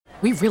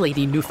We really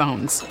need new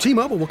phones.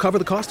 T-Mobile will cover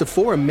the cost of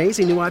 4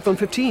 amazing new iPhone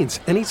 15s,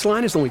 and each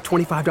line is only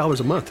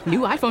 $25 a month. New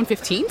iPhone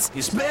 15s?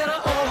 It's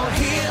better over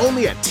here.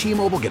 Only at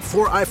T-Mobile, get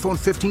 4 iPhone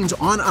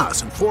 15s on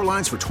us and 4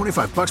 lines for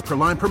 $25 per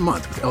line per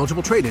month with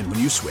eligible trade-in when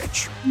you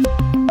switch.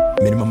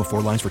 Minimum of 4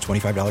 lines for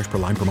 $25 per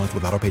line per month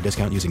with autopay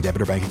discount using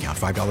debit or bank account.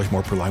 $5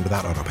 more per line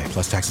without autopay,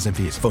 plus taxes and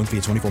fees. Phone fee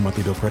at 24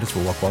 monthly bill credits for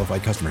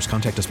well-qualified customers.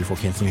 Contact us before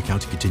canceling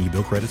account to continue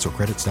bill credits or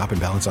credit stop and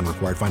balance on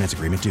required finance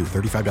agreement due.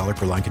 $35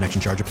 per line connection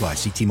charge applies.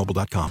 See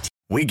T-Mobile.com.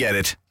 We get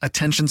it.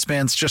 Attention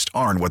spans just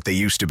aren't what they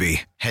used to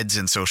be. Heads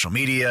in social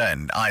media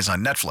and eyes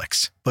on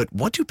Netflix. But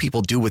what do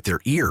people do with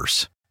their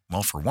ears?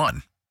 Well, for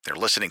one, they're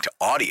listening to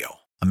audio.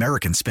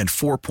 Americans spend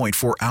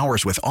 4.4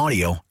 hours with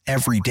audio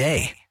every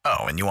day.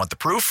 Oh, and you want the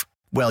proof?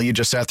 Well, you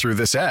just sat through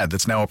this ad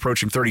that's now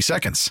approaching 30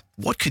 seconds.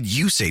 What could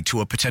you say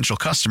to a potential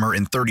customer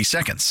in 30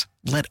 seconds?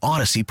 Let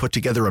Odyssey put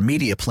together a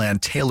media plan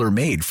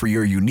tailor-made for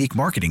your unique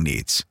marketing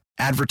needs.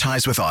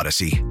 Advertise with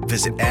Odyssey.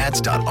 Visit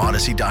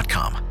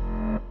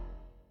ads.odyssey.com.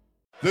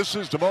 This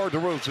is DeMar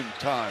DeRozan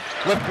time.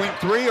 Left wing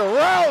three,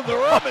 around the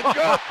rim and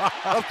good.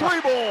 A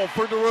 3-ball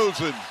for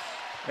DeRozan.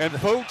 And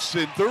folks,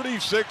 in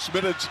 36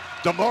 minutes,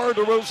 DeMar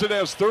DeRozan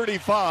has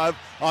 35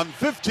 on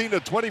 15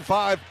 of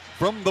 25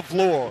 from the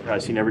floor.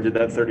 Guys, he never did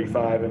that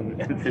 35 and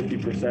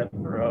 50%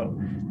 in a row.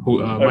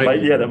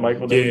 That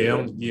Michael.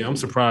 I'm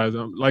surprised.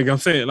 I'm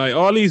saying,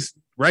 all these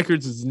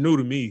records is new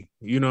to me.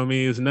 You know what I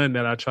mean? It's nothing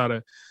that I try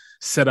to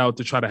set out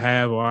to try to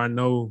have, or I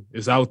know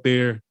is out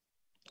there.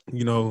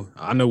 You know,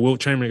 I know Wilt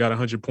Chamberlain got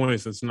 100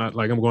 points. It's not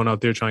like I'm going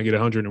out there trying to get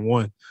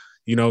 101.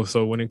 You know,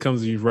 so when it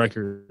comes to these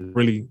records,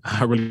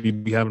 I really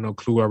be having no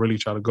clue. I really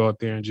try to go out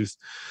there and just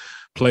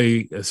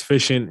play as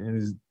efficient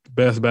and as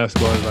best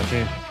basketball as I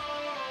can.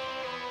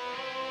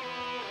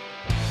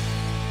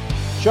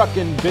 Chuck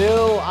and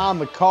Bill on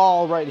the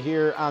call right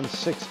here on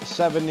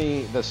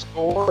 670 The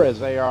Score, as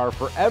they are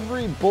for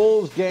every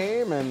Bulls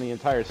game and the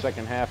entire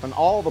second half and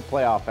all the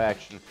playoff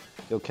action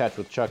you'll catch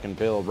with Chuck and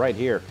Bill right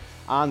here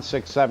on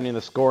 670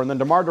 The Score. And then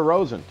DeMar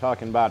DeRozan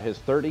talking about his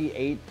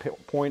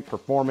 38-point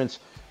performance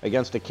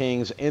against the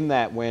Kings in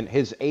that win.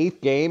 His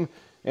 8th game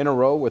in a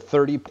row with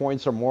 30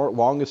 points or more,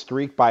 longest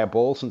streak by a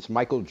Bull since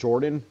Michael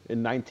Jordan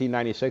in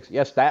 1996.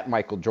 Yes, that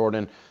Michael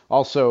Jordan.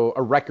 Also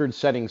a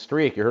record-setting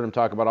streak. You heard him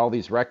talk about all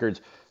these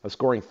records of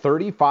scoring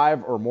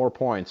 35 or more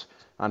points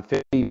on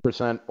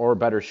 50% or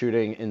better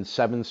shooting in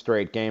 7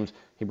 straight games.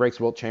 He breaks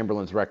Wilt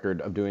Chamberlain's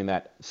record of doing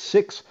that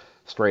 6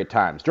 straight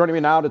times. Joining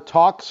me now to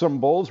talk some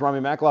Bulls, Rami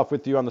Makloff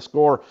with you on The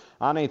Score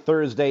on a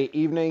Thursday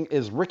evening,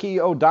 is Ricky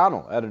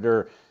O'Donnell,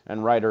 editor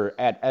and writer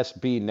at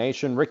SB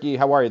Nation. Ricky,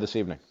 how are you this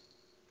evening?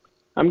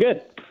 I'm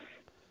good.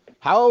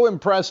 How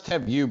impressed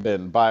have you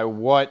been by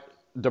what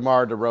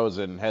DeMar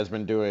DeRozan has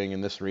been doing in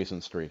this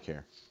recent streak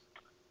here?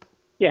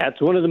 Yeah, it's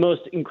one of the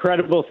most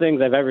incredible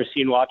things I've ever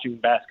seen watching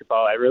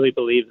basketball. I really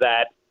believe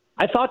that.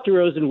 I thought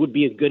DeRozan would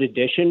be a good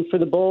addition for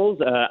the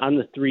Bulls on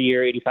the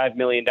 3-year, $85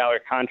 million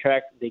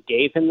contract they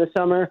gave him this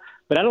summer,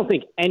 but I don't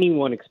think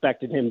anyone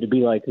expected him to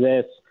be like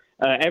this.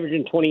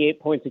 Averaging 28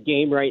 points a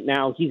game right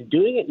now. He's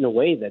doing it in a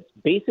way that's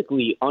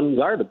basically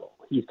unguardable.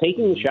 He's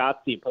taking the shots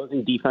the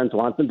opposing defense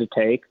wants him to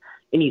take,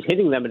 and he's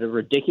hitting them at a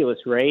ridiculous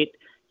rate.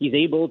 He's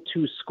able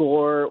to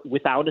score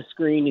without a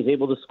screen. He's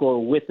able to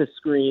score with a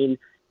screen.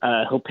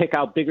 He'll pick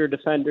out bigger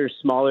defenders,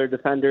 smaller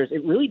defenders.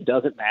 It really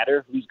doesn't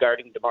matter who's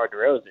guarding DeMar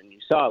DeRozan. You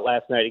saw it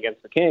last night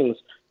against the Kings.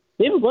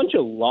 They have a bunch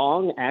of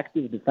long,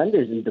 active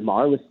defenders, and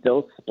DeMar was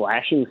still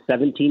splashing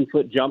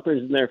 17-foot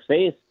jumpers in their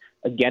face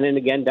again and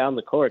again down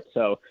the court.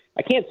 So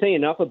I can't say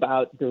enough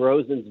about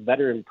DeRozan's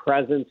veteran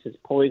presence, his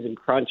poise in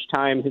crunch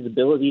time, his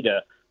ability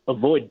to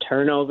avoid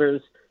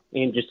turnovers,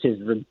 and just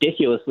his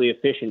ridiculously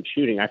efficient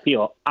shooting. I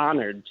feel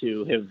honored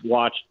to have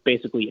watched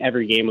basically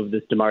every game of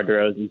this DeMar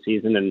DeRozan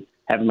season and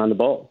have him on the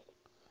Bulls.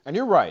 And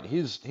you're right.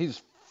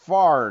 He's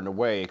far and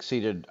away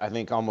exceeded, I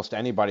think, almost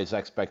anybody's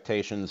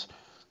expectations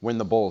when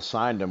the Bulls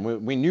signed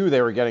him. We knew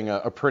they were getting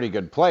a pretty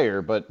good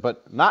player,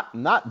 but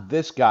not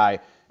this guy.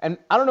 And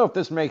I don't know if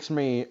this makes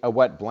me a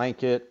wet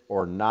blanket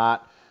or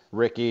not,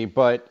 Ricky,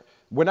 but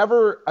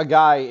whenever a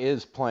guy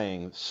is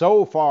playing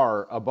so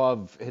far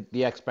above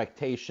the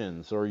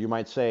expectations, or you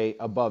might say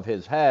above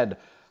his head,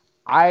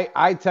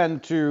 I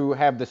tend to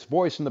have this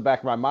voice in the back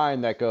of my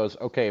mind that goes,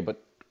 okay,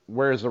 but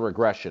where's the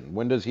regression?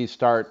 When does he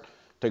start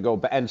to go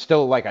back? And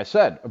still, like I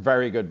said, a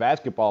very good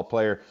basketball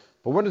player,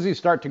 but when does he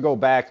start to go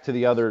back to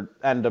the other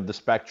end of the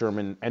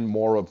spectrum and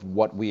more of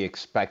what we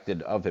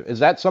expected of him? Is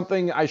that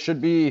something I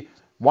should be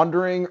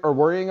wondering or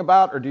worrying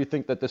about, or do you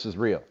think that this is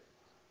real?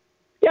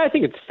 Yeah, I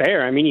think it's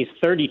fair. I mean, he's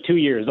 32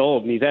 years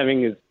old, and he's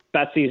having his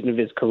best season of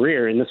his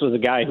career, and this was a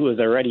guy who was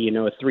already, a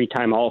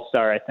 3-time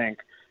All-Star, I think,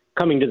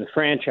 coming to the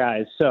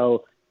franchise.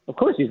 So, of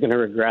course, he's going to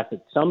regress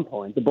at some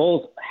point. The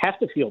Bulls have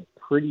to feel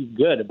pretty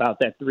good about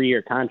that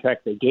 3-year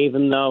contract they gave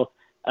him, though.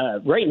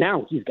 Right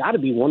now, he's got to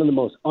be one of the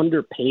most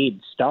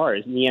underpaid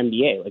stars in the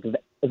NBA. Like,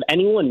 if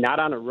anyone not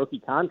on a rookie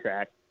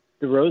contract,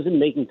 DeRozan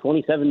making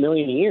 $27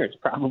 million a year is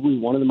probably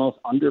one of the most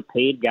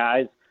underpaid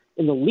guys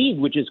in the league,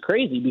 which is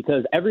crazy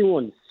because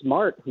everyone's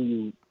smart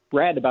who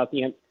read about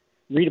the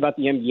read about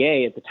the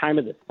NBA at the time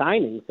of the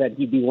signing said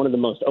he'd be one of the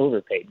most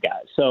overpaid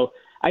guys. So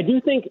I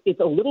do think it's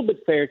a little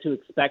bit fair to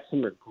expect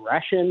some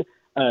regression.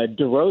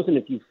 DeRozan,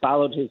 if you've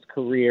followed his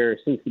career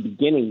since the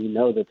beginning, you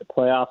know that the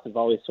playoffs have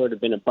always sort of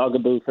been a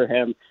bugaboo for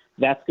him.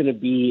 That's going to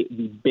be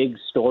the big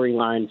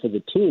storyline for the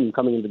team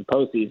coming into the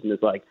postseason, is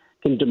like,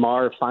 can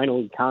DeMar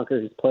finally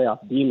conquer his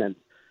playoff demons?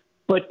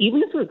 But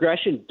even if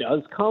regression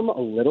does come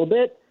a little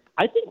bit,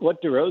 I think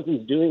what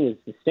DeRozan's doing is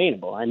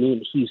sustainable. I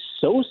mean, he's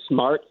so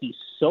smart, he's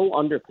so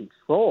under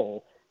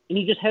control, and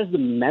he just has the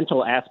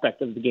mental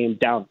aspect of the game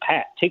down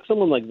pat. Take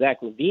someone like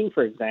Zach LaVine,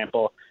 for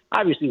example.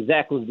 Obviously,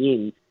 Zach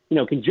LaVine,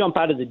 can jump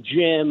out of the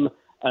gym,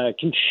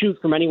 can shoot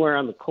from anywhere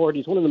on the court.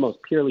 He's one of the most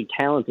purely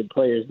talented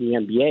players in the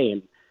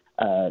NBA,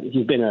 and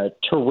he's been a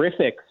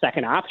terrific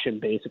second option,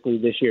 basically,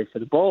 this year for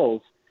the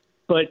Bulls.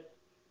 But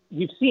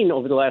we've seen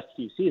over the last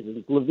few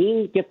seasons,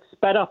 LaVine gets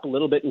sped up a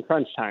little bit in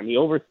crunch time. He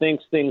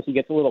overthinks things. He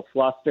gets a little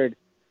flustered.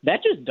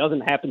 That just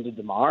doesn't happen to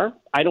DeMar.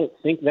 I don't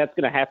think that's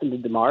going to happen to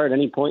DeMar at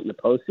any point in the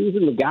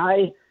postseason. The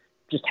guy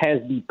just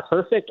has the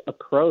perfect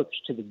approach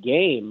to the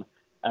game.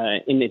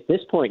 And at this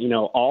point,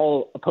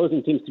 all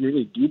opposing teams can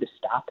really do to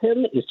stop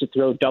him is to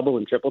throw double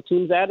and triple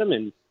teams at him.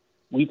 And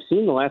we've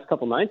seen the last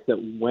couple nights that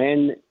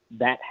when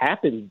that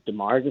happens,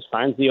 DeMar just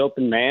finds the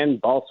open man,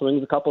 ball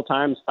swings a couple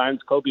times,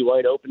 finds Kobe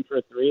White open for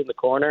a three in the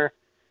corner.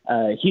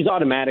 He's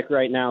automatic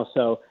right now.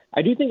 So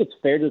I do think it's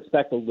fair to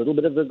expect a little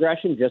bit of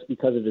regression just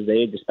because of his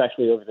age,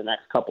 especially over the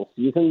next couple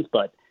seasons.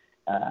 But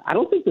I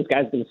don't think this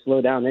guy's going to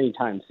slow down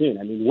anytime soon.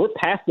 I mean, we're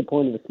past the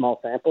point of a small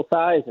sample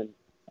size, and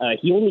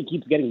he only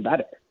keeps getting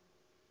better.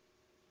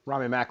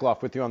 Rami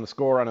Makloff with you on The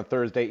Score on a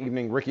Thursday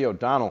evening. Ricky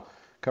O'Donnell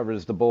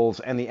covers the Bulls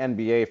and the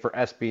NBA for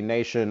SB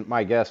Nation,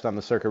 my guest on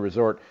the Circa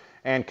Resort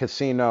and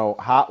Casino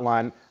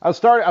Hotline. I was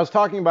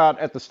talking about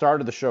at the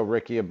start of the show,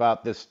 Ricky,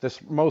 about this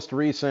most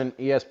recent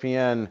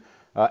ESPN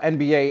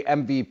NBA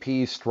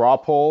MVP straw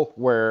poll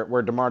where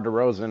DeMar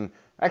DeRozan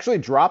actually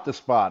dropped a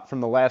spot from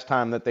the last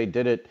time that they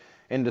did it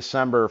in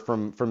December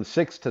from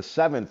 6th to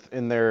 7th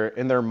in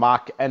their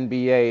mock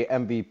NBA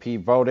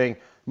MVP voting.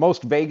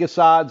 Most Vegas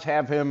odds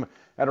have him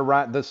at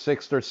around the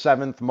 6th or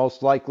 7th,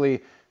 most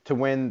likely to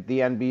win the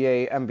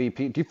NBA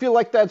MVP. Do you feel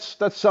like that's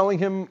selling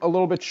him a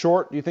little bit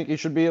short? Do you think he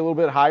should be a little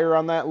bit higher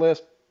on that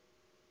list?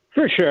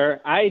 For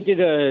sure. I did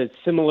a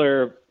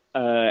similar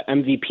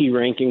MVP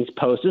rankings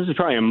post. This is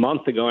probably a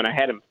month ago, and I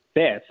had him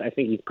 5th. I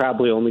think he's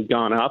probably only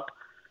gone up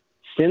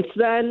since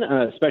then,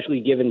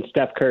 especially given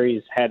Steph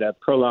Curry's had a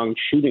prolonged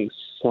shooting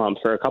slump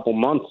for a couple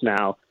months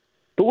now.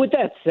 But with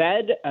that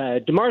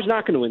said, DeMar's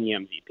not going to win the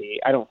MVP,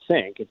 I don't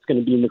think. It's going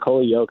to be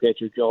Nikola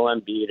Jokic or Joel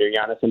Embiid or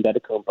Giannis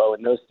Antetokounmpo,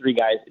 and those three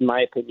guys, in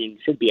my opinion,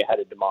 should be ahead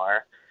of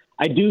DeMar.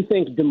 I do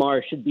think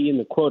DeMar should be in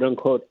the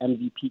quote-unquote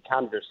MVP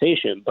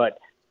conversation, but,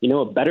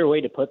 a better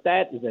way to put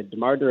that is that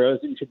DeMar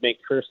DeRozan should make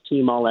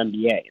first-team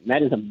All-NBA, and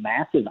that is a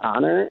massive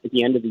honor at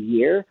the end of the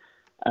year.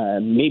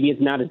 Maybe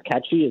it's not as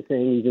catchy as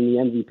saying he's in the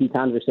MVP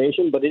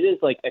conversation, but it is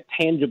like a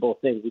tangible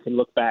thing we can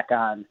look back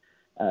on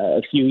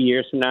a few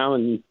years from now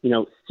and,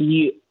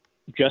 see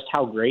just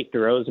how great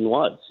DeRozan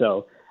was.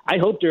 So I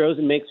hope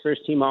DeRozan makes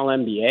first-team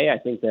All-NBA. I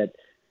think that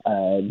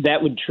that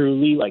would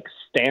truly,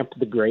 stamp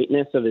the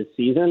greatness of his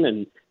season,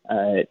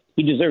 and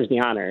he deserves the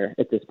honor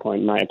at this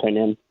point, in my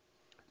opinion.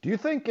 Do you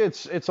think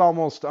it's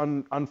almost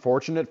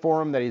unfortunate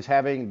for him that he's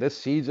having this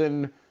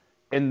season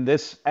in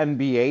this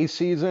NBA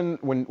season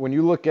when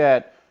you look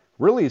at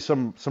really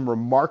some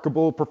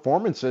remarkable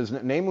performances,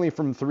 namely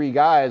from three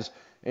guys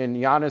in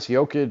Giannis,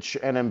 Jokic,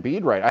 and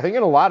Embiid, right? I think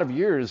in a lot of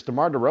years,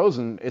 DeMar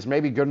DeRozan is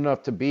maybe good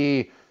enough to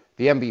be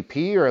the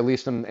MVP or at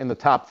least in the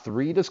top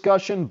three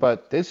discussion.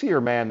 But this year,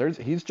 man,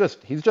 he's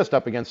just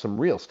up against some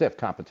real stiff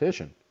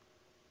competition.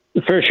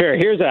 For sure.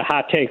 Here's a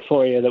hot take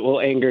for you that will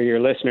anger your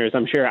listeners,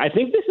 I'm sure. I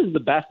think this is the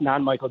best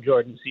non-Michael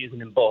Jordan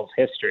season in Bulls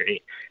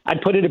history.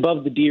 I'd put it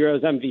above the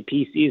D-Rose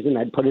MVP season.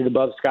 I'd put it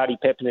above Scottie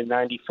Pippen in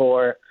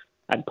 '94.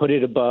 I'd put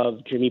it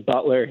above Jimmy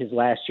Butler his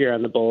last year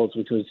on the Bulls,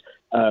 which was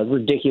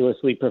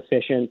ridiculously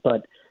proficient.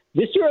 But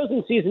this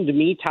DeRozan season, to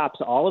me,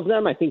 tops all of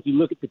them. I think you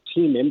look at the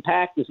team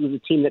impact. This was a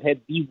team that had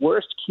the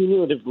worst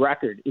cumulative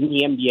record in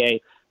the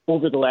NBA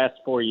over the last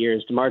 4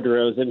 years. DeMar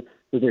DeRozan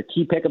was their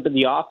key pickup of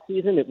the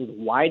offseason. It was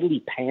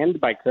widely panned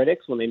by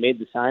critics when they made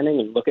the signing,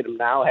 and look at him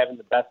now having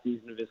the best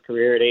season of his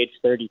career at age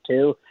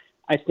 32.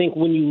 I think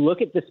when you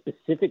look at the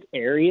specific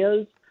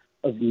areas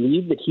of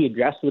need that he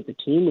addressed with the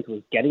team, which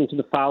was getting to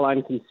the foul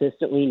line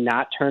consistently,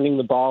 not turning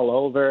the ball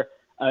over,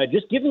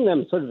 just giving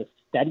them sort of a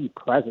steady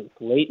presence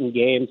late in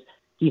games.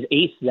 He's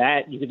aced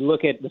that. You could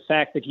look at the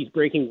fact that he's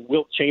breaking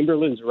Wilt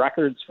Chamberlain's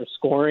records for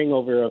scoring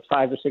over a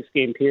 5 or 6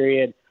 game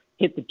period,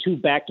 hit the 2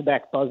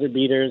 back-to-back buzzer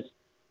beaters.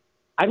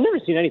 I've never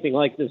seen anything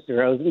like this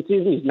DeRozan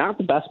season. He's not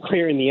the best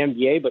player in the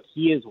NBA, but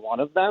he is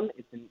one of them.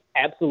 It's an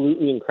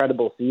absolutely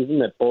incredible season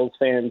that Bulls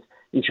fans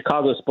and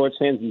Chicago sports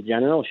fans in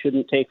general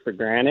shouldn't take for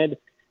granted.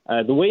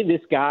 The way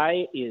this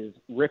guy is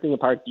ripping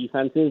apart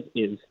defenses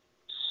is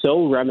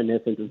so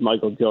reminiscent of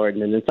Michael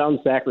Jordan, and it sounds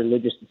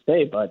sacrilegious to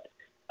say, but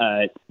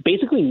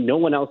basically no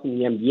one else in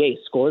the NBA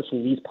scores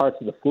from these parts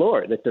of the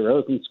floor that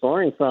DeRozan's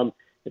scoring from.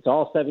 It's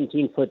all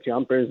 17-foot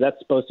jumpers. That's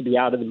supposed to be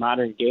out of the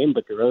modern game,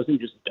 but DeRozan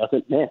just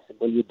doesn't miss. And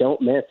when you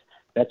don't miss,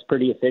 that's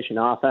pretty efficient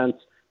offense.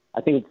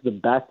 I think it's the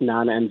best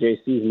non-MJ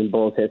season in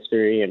Bulls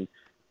history. And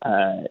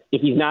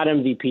if he's not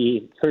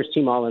MVP,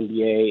 first-team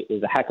All-NBA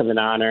is a heck of an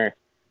honor.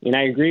 And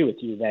I agree with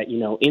you that,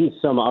 in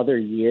some other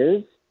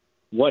years,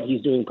 what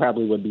he's doing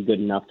probably would be good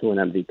enough to win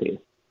MVP.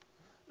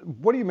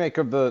 What do you make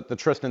of the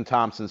Tristan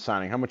Thompson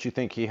signing? How much do you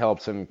think he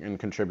helps and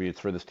contributes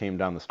for this team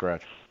down the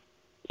stretch?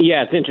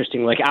 Yeah, it's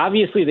interesting.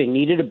 Obviously, they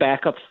needed a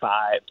backup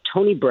five.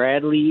 Tony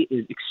Bradley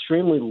is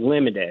extremely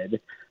limited.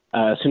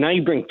 So now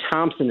you bring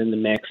Thompson in the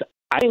mix.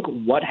 I think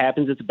what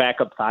happens at the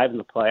backup five in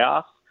the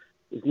playoffs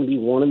is going to be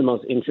one of the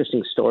most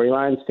interesting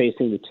storylines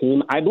facing the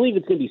team. I believe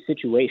it's going to be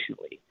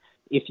situationally.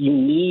 If you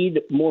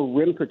need more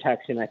rim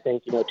protection, I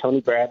think,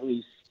 Tony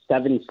Bradley's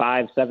 7'5",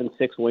 7'6"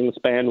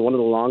 wingspan, one of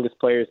the longest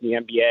players in the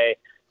NBA.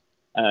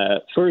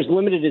 For as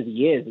limited as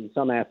he is in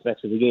some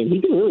aspects of the game, he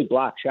can really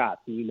block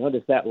shots. And you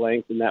notice that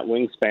length and that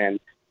wingspan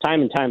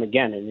time and time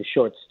again in his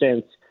short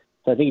stints.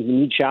 So I think if you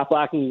need shot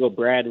blocking, you go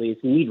Bradley.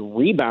 If you need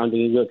rebounding,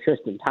 you go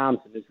Tristan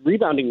Thompson. His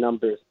rebounding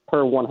numbers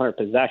per 100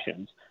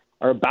 possessions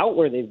are about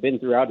where they've been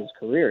throughout his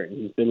career.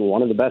 He's been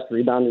one of the best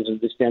rebounders of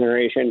this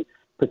generation,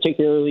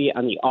 particularly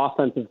on the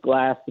offensive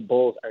glass. The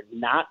Bulls are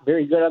not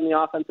very good on the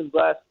offensive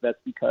glass. That's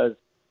because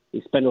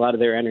they spend a lot of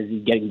their energy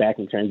getting back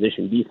in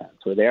transition defense,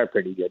 where they are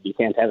pretty good. You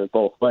can't have it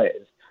both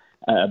ways.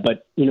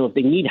 But, if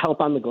they need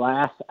help on the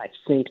glass, I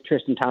think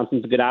Tristan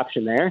Thompson's a good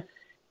option there.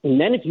 And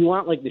then if you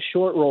want the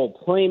short roll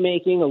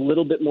playmaking, a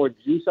little bit more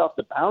juice off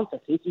the bounce, I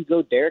think you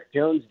go Derek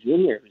Jones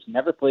Jr., who's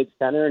never played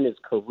center in his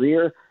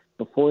career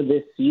before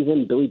this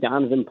season. Billy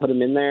Donovan put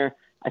him in there.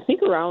 I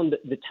think around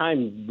the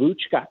time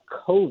Vooch got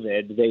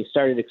COVID, they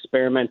started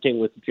experimenting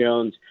with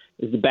Jones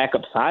as the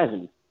backup five,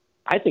 and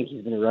I think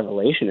he's been a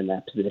revelation in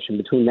that position.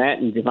 Between that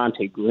and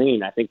Javonte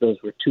Green, I think those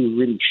were two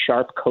really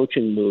sharp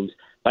coaching moves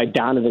by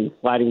Donovan,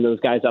 sliding those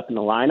guys up in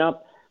the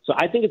lineup. So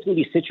I think it's going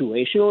to be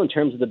situational in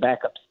terms of the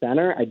backup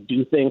center. I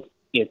do think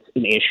it's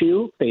an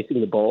issue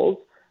facing the Bulls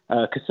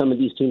because some of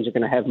these teams are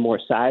going to have more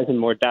size and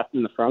more depth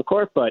in the front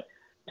court. But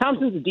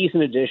Thompson's a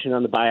decent addition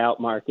on the buyout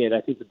market.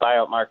 I think the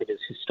buyout market is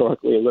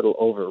historically a little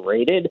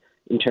overrated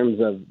in terms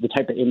of the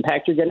type of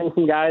impact you're getting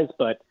from guys.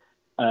 But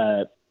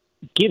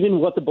given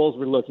what the Bulls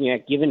were looking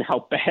at, given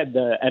how bad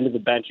the end of the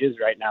bench is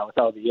right now with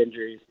all the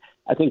injuries,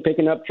 I think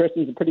picking up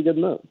Tristan's a pretty good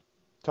move.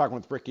 Talking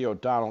with Ricky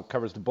O'Donnell,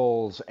 covers the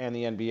Bulls and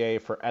the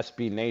NBA for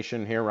SB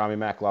Nation here. Rami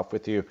Makloff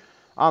with you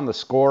on The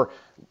Score.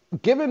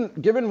 Given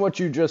what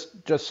you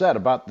just said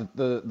about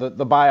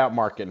the buyout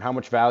market and how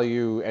much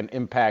value and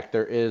impact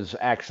there is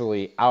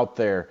actually out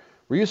there,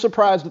 were you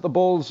surprised that the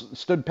Bulls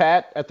stood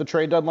pat at the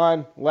trade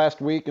deadline last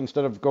week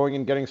instead of going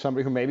and getting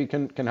somebody who maybe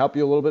can help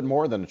you a little bit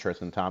more than a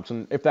Tristan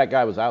Thompson, if that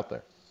guy was out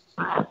there?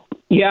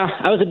 Yeah,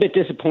 I was a bit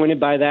disappointed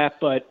by that,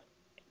 but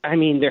I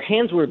mean, their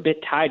hands were a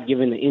bit tied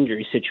given the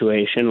injury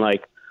situation.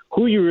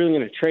 Who are you really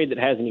going to trade that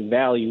has any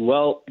value?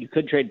 Well, you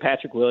could trade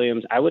Patrick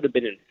Williams. I would have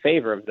been in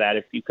favor of that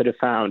if you could have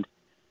found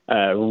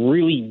a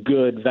really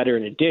good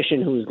veteran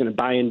addition who was going to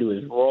buy into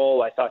his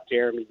role. I thought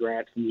Jeremy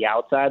Grant from the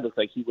outside looked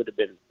like he would have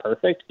been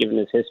perfect given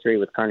his history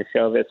with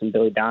Karnisovas and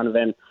Billy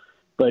Donovan.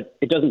 But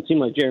it doesn't seem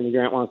like Jeremy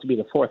Grant wants to be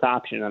the fourth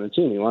option on a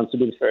team. He wants to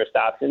be the first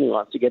option. He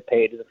wants to get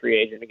paid as a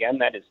free agent again.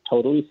 That is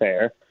totally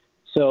fair.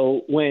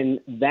 So when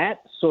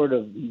that sort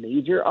of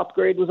major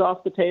upgrade was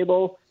off the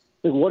table,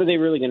 what are they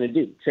really going to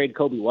do? Trade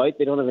Kobe White?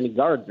 They don't have any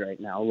guards right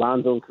now.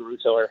 Alonzo and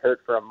Caruso are hurt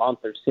for a month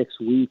or 6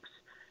 weeks.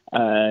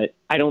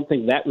 I don't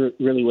think that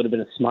really would have been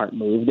a smart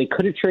move. They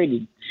could have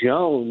traded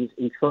Jones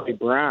and Troy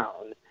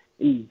Brown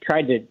and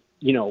tried to,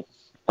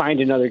 find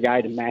another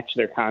guy to match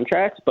their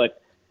contracts.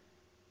 But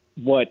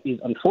what is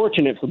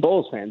unfortunate for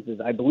Bulls fans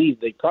is I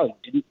believe they probably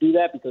didn't do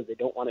that because they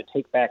don't want to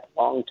take back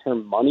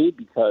long-term money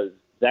because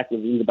Zach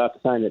LaVine's about to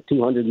sign a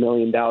 $200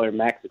 million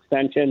max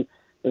extension.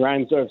 The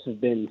Reinsdorfs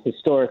have been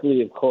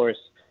historically, of course,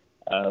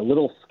 a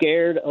little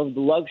scared of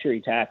the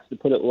luxury tax, to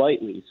put it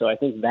lightly. So I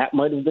think that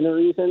might have been a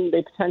reason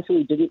they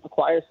potentially didn't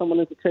acquire someone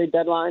at the trade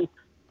deadline.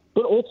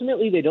 But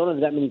ultimately, they don't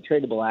have that many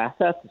tradable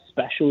assets,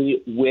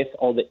 especially with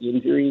all the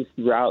injuries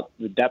throughout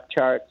the depth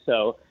chart.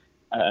 So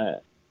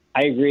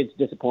I agree it's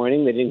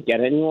disappointing they didn't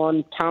get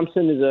anyone.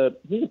 Thompson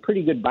he's a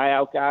pretty good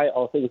buyout guy,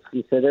 all things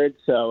considered.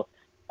 So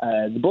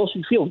the Bulls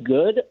should feel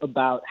good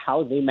about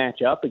how they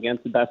match up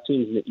against the best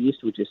teams in the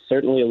East, which is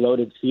certainly a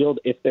loaded field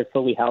if they're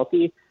fully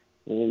healthy.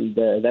 And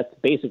that's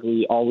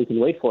basically all we can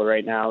wait for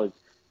right now is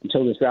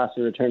until this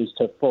roster returns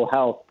to full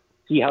health,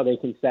 see how they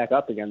can stack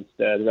up against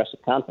the rest of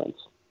the conference.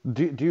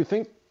 Do you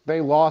think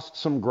they lost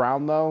some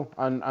ground, though,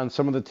 on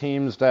some of the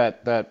teams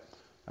that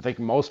I think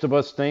most of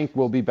us think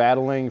will be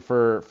battling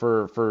for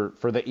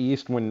the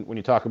East when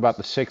you talk about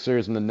the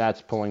Sixers and the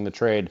Nets pulling the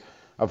trade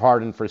of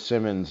Harden for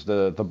Simmons?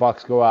 The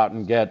Bucks go out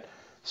and get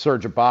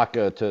Serge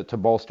Ibaka to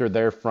bolster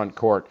their front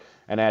court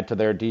and add to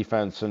their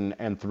defense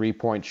and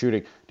three-point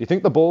shooting. Do you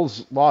think the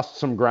Bulls lost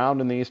some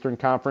ground in the Eastern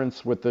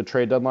Conference with the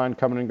trade deadline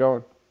coming and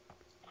going?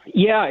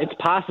 Yeah, it's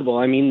possible.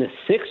 I mean, the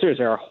Sixers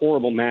are a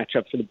horrible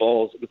matchup for the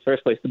Bulls in the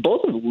first place. The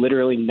Bulls have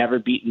literally never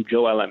beaten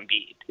Joel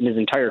Embiid in his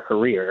entire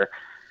career.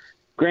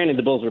 Granted,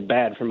 the Bulls were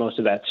bad for most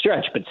of that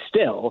stretch, but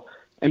still,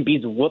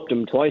 Embiid's whooped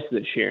them twice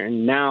this year,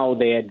 and now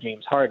they had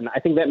James Harden. I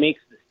think that makes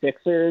the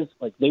Sixers,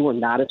 like, they were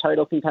not a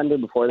title contender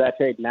before that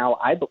trade. Now,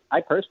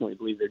 I personally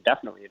believe they're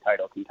definitely a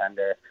title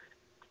contender.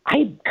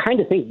 I kind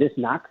of think this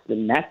knocks the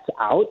Nets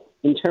out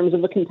in terms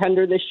of a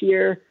contender this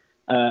year.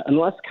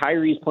 Unless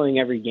Kyrie's playing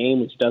every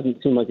game, which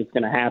doesn't seem like it's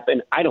going to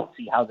happen, I don't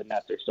see how the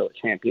Nets are still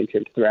a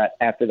championship threat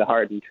after the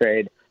Harden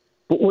trade.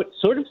 But what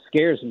sort of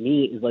scares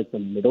me is like the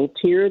middle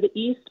tier of the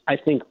East. I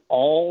think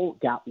all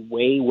got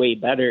way, way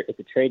better at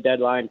the trade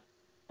deadline.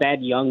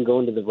 Thad Young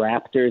going to the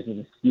Raptors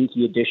is a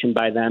sneaky addition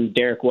by them.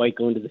 Derek White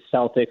going to the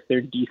Celtics.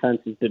 Their defense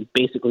has been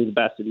basically the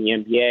best in the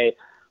NBA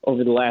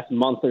over the last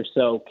month or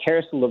so.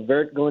 Karis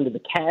LeVert going to the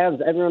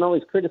Cavs. Everyone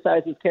always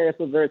criticizes Karis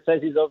LeVert,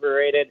 says he's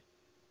overrated.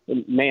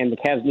 Man, the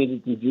Cavs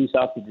needed some juice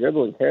off the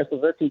dribble, and Karis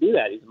LeVert can do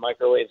that. He's a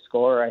microwave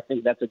scorer. I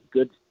think that's a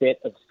good fit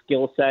of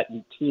skill set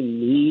and team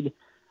need.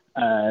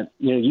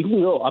 You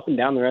can go up and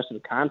down the rest of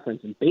the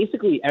conference, and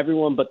basically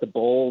everyone but the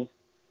Bulls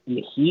and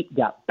the Heat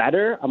got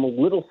better. I'm a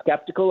little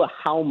skeptical of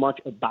how much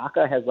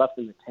Ibaka has left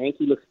in the tank.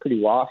 He looks pretty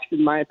washed,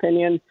 in my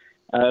opinion,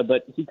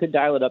 but he could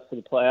dial it up for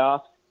the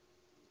playoffs.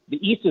 The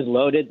East is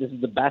loaded. This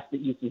is the best the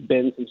East has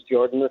been since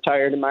Jordan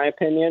retired, in my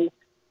opinion,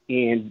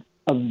 and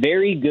a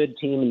very good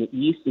team in the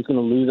East is going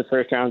to lose a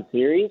first-round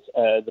series.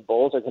 The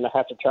Bulls are going to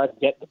have to try to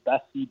get the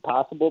best seed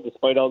possible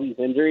despite all these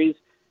injuries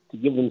to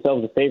give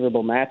themselves a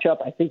favorable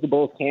matchup. I think the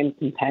Bulls can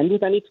contend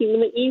with any team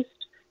in the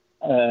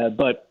East,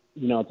 but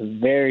it's a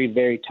very,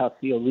 very tough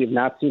field. We have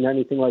not seen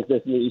anything like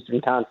this in the Eastern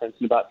Conference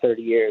in about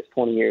 30 years,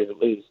 20 years at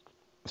least.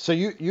 So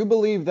you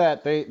believe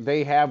that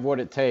they have what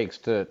it takes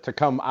to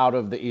come out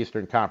of the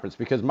Eastern Conference?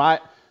 Because my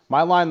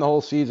line the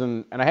whole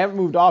season, and I haven't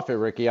moved off it,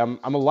 Ricky, I'm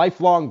a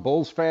lifelong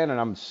Bulls fan, and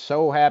I'm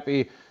so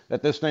happy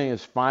that this thing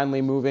is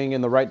finally moving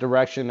in the right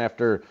direction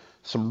after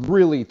some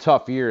really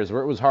tough years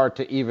where it was hard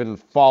to even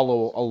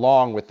follow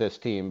along with this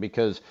team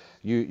because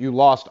you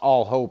lost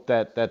all hope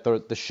that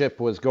the ship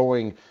was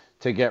going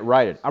to get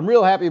righted. I'm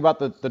real happy about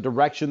the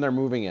direction they're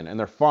moving in, and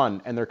they're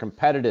fun, and they're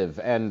competitive,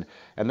 and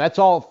that's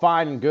all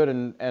fine and good,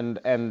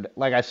 and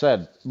like I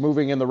said,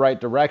 moving in the right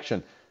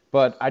direction.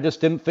 But I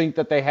just didn't think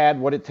that they had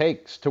what it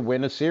takes to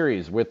win a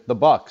series with the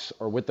Bucks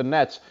or with the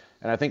Nets.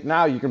 And I think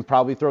now you can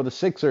probably throw the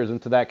Sixers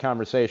into that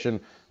conversation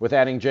with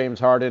adding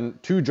James Harden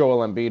to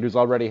Joel Embiid, who's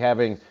already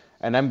having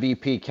an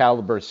MVP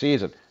caliber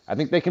season. I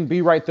think they can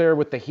be right there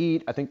with the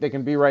Heat. I think they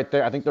can be right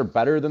there. I think they're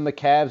better than the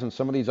Cavs and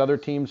some of these other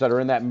teams that are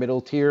in that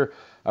middle tier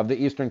of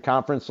the Eastern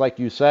Conference, like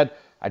you said.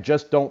 I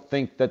just don't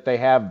think that they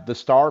have the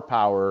star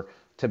power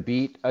to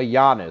beat a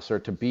Giannis or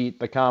to beat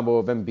the combo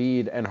of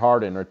Embiid and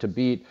Harden or to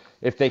beat,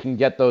 if they can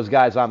get those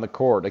guys on the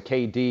court, a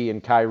KD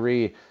and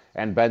Kyrie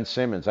and Ben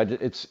Simmons.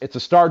 It's a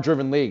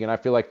star-driven league, and I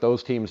feel like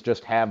those teams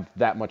just have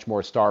that much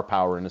more star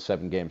power in a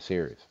 7-game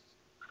series.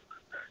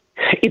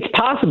 It's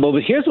possible,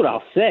 but here's what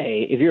I'll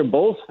say. If you're a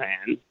Bulls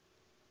fan,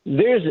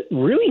 there's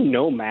really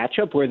no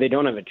matchup where they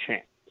don't have a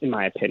chance, in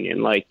my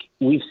opinion. Like,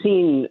 we've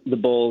seen the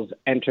Bulls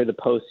enter the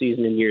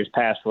postseason in years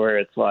past where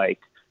it's like,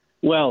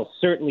 well,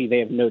 certainly they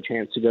have no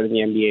chance to go to the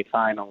NBA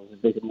Finals.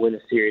 If they could win a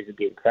series, it'd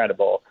be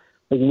incredible.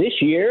 But this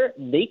year,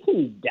 they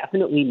can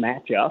definitely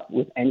match up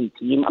with any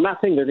team. I'm not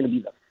saying they're going to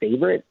be the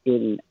favorite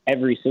in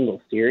every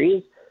single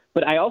series,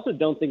 but I also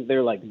don't think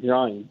they're, like,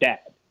 drawing dead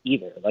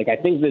either. Like, I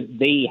think that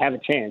they have a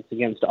chance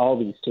against all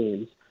these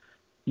teams.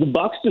 The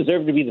Bucks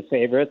deserve to be the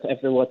favorites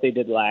after what they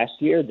did last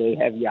year. They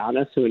have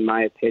Giannis, who, in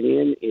my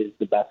opinion, is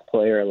the best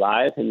player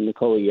alive, and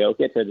Nikola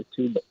Jokic are the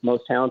two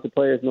most talented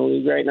players in the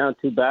league right now,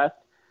 two best.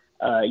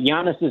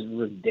 Giannis is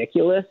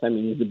ridiculous. I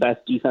mean, he's the best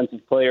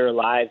defensive player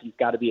alive. He's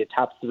got to be a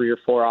top 3 or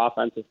 4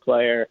 offensive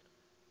player.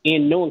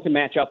 And no one can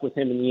match up with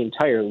him in the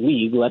entire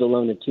league, let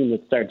alone a team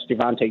that starts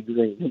Javonte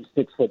Green, who's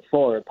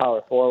 6'4", a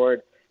power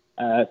forward.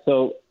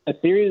 So a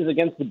series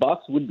against the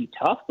Bucks would be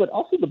tough, but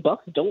also the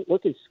Bucks don't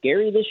look as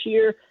scary this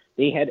year.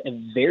 They had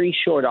a very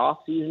short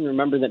offseason.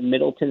 Remember that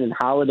Middleton and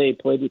Holiday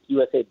played with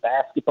USA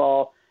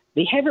Basketball.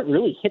 They haven't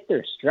really hit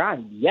their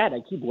stride yet. I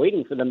keep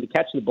waiting for them to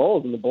catch the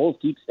Bulls, and the Bulls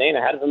keep staying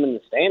ahead of them in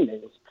the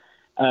standings.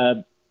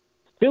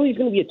 Philly's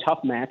going to be a tough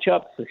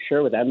matchup for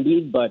sure with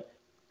Embiid, but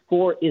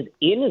for as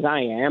in as I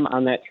am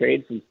on that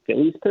trade from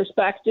Philly's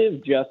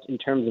perspective, just in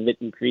terms of it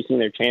increasing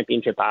their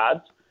championship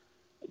odds,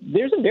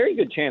 there's a very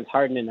good chance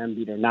Harden and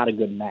Embiid are not a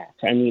good match.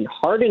 I mean,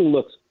 Harden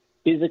looks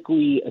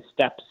physically a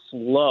step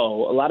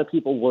slow. A lot of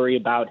people worry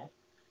about,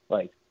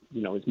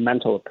 his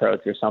mental approach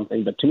or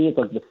something. But to me, it's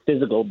like the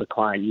physical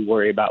decline you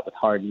worry about with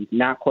Harden. He's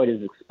not quite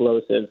as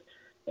explosive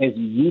as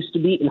he used to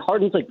be. And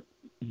Harden's like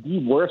the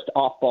worst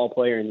off-ball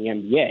player in the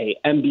NBA.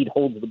 Embiid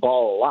holds the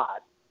ball a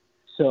lot.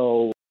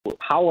 So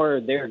how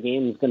are their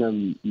games going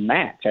to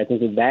match? I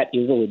think that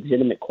is a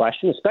legitimate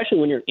question, especially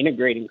when you're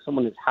integrating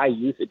someone as high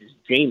usage as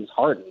James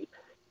Harden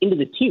into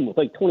the team with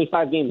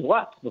 25 games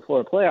left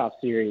before a playoff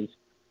series.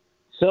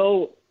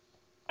 So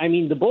I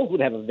mean, the Bulls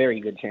would have a very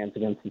good chance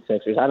against the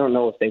Sixers. I don't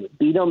know if they would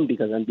beat them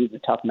because Embiid's a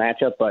tough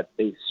matchup, but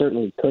they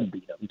certainly could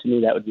beat them. To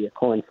me, that would be a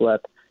coin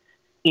flip.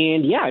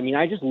 And, yeah, I mean,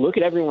 I just look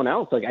at everyone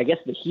else. Like, I guess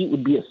the Heat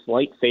would be a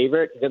slight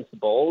favorite against the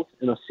Bulls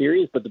in a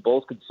series, but the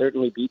Bulls could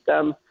certainly beat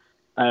them.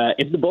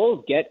 If the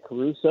Bulls get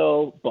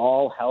Caruso,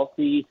 Ball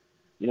healthy,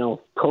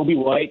 Kobe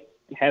White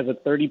has a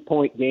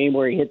 30-point game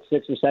where he hits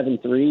 6 or 7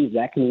 threes,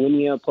 that can win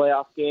you a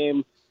playoff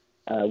game,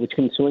 which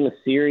can swing a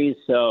series.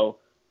 So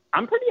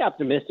I'm pretty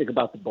optimistic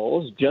about the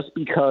Bulls just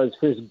because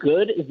for as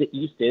good as the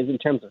East is in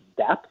terms of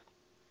depth,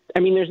 I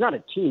mean, there's not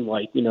a team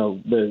like,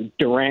 the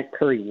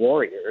Durant-Curry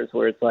Warriors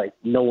where it's like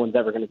no one's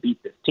ever going to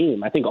beat this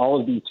team. I think all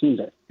of these teams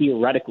are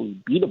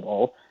theoretically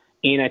beatable,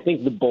 and I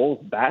think the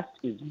Bulls' best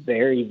is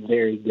very,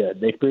 very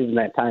good. They've proven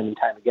that time and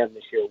time again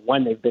this year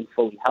when they've been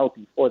fully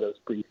healthy for those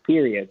brief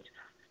periods.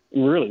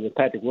 And really, with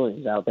Patrick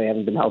Williams out, they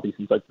haven't been healthy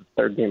since like the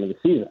third game of the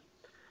season.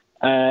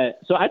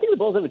 So I think the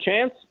Bulls have a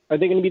chance. Are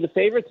they going to be the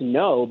favorites?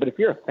 No. But if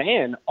you're a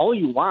fan, all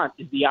you want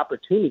is the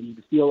opportunity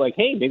to feel like,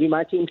 hey, maybe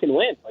my team can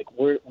win. Like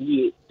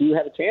we do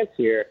have a chance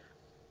here,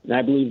 and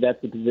I believe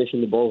that's the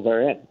position the Bulls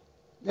are in.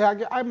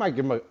 Yeah, I might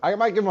give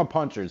him a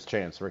puncher's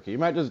chance, Ricky. You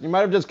might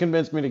have just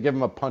convinced me to give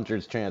him a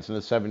puncher's chance in a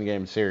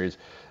 7-game series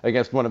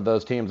against one of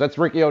those teams. That's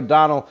Ricky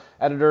O'Donnell,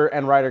 editor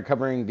and writer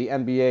covering the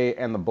NBA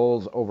and the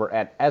Bulls over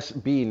at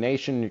SB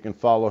Nation. You can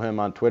follow him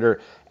on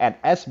Twitter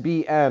at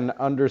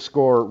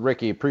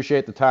SBN_Ricky.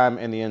 Appreciate the time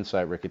and the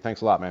insight, Ricky.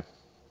 Thanks a lot, man.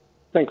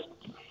 Thanks.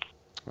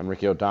 And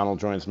Ricky O'Donnell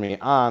joins me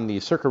on the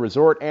Circa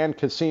Resort and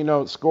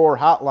Casino Score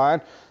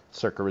Hotline.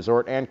 Circa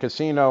Resort and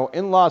Casino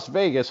in Las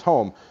Vegas,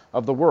 home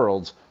of the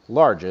world's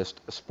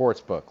largest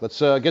sportsbook. Let's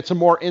get some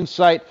more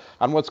insight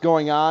on what's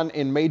going on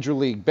in Major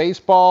League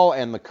Baseball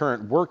and the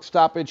current work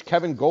stoppage.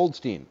 Kevin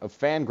Goldstein of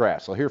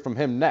Fangraphs. I'll hear from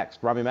him next.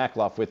 Rami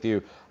Makloff with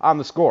you on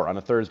The Score on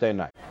a Thursday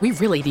night. We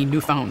really need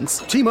new phones.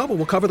 T-Mobile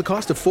will cover the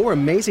cost of 4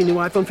 amazing new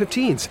iPhone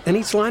 15s, and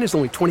each line is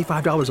only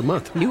 $25 a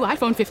month. New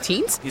iPhone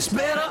 15s? It's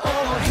better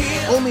over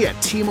here. Only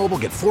at T-Mobile,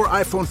 get 4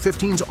 iPhone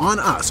 15s on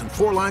us and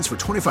 4 lines for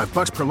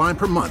 $25 per line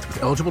per month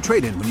with eligible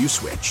trade-in when you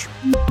switch.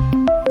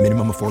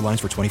 Minimum of 4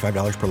 lines for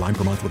 $25 per line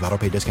per month with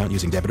autopay discount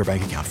using debit or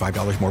bank account.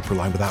 $5 more per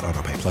line without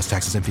autopay, plus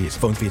taxes and fees.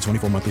 Phone fee at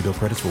 24 monthly bill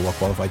credits for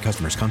well-qualified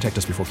customers. Contact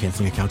us before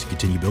canceling account to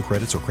continue bill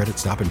credits or credit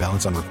stop and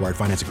balance on required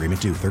finance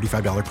agreement due.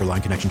 $35 per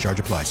line connection charge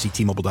applies. See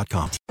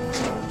T-Mobile.com.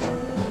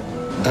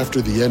 After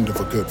the end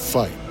of a good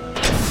fight,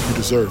 you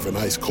deserve an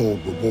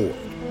ice-cold reward.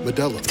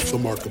 Modelo is the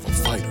mark of a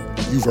fighter.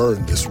 You've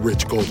earned this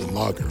rich golden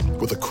lager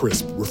with a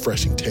crisp,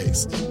 refreshing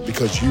taste.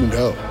 Because you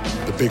know,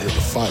 the bigger the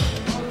fight,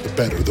 the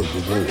better the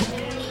reward.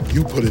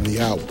 You put in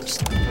the hours,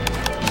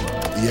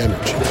 the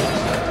energy,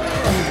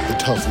 the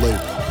tough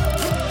labor.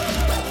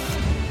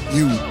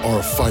 You are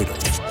a fighter,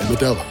 and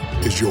Modelo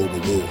is your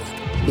reward.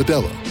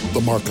 Modelo,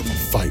 the mark of a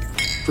fighter.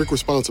 Drink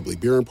responsibly.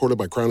 Beer imported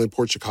by Crown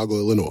Imports, Chicago,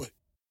 Illinois.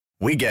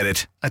 We get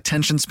it.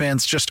 Attention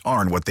spans just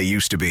aren't what they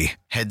used to be.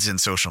 Heads in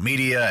social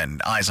media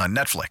and eyes on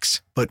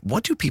Netflix. But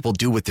what do people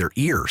do with their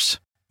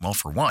ears? Well,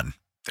 for one,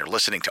 they're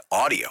listening to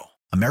audio.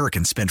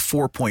 Americans spend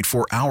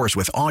 4.4 hours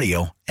with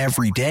audio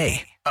every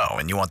day. Oh,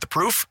 and you want the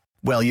proof?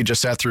 Well, you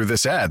just sat through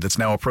this ad that's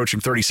now approaching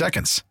 30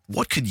 seconds.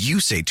 What could you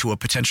say to a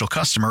potential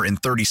customer in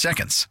 30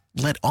 seconds?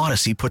 Let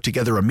Odyssey put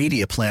together a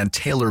media plan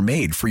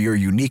tailor-made for your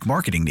unique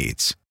marketing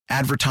needs.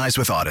 Advertise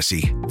with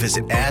Odyssey.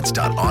 Visit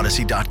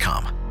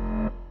ads.odyssey.com.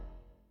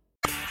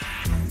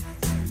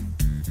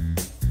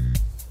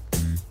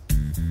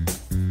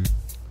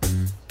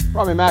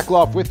 Rami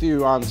Makloff with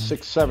you on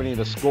 670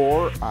 The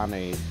Score on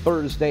a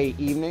Thursday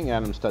evening.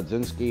 Adam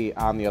Studzinski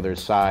on the other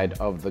side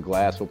of the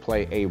glass will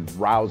play a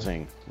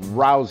rousing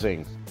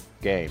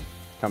game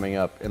coming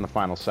up in the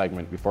final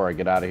segment before I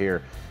get out of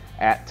here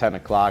at 10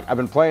 o'clock. I've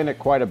been playing it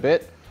quite a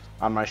bit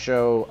on my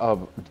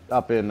show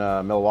up in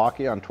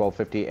Milwaukee on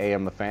 1250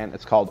 AM The Fan.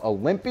 It's called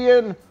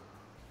Olympian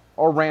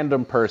or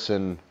Random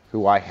Person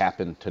Who I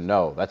Happen to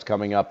Know. That's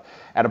coming up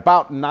at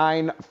about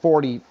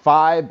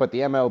 9:45, but the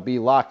MLB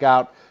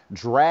lockout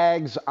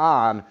drags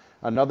on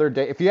another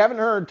day. If you haven't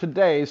heard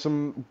today,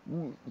 some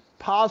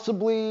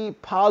possibly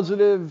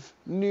positive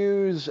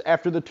news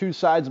after the two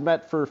sides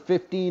met for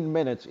 15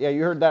 minutes. Yeah,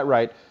 you heard that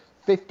right.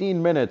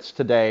 15 minutes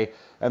today,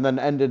 and then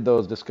ended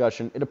those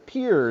discussions. It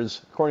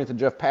appears, according to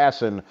Jeff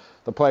Passan,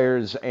 the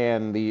players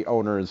and the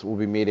owners will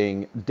be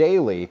meeting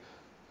daily,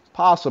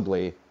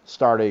 possibly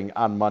starting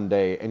on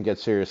Monday, and get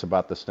serious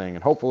about this thing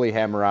and hopefully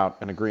hammer out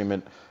an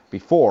agreement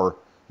before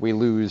we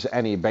lose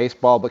any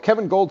baseball. But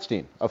Kevin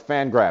Goldstein of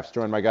Fangraphs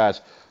joined my guys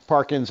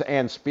Parkins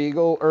and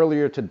Spiegel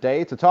earlier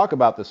today to talk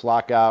about this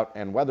lockout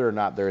and whether or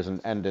not there is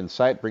an end in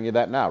sight. Bring you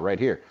that now, right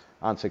here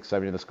on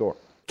 670 The Score.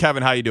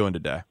 Kevin, how you doing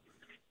today?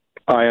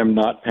 I am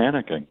not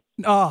panicking.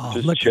 Oh,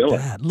 just look chilling.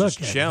 at that. Look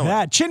at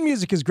that. Chin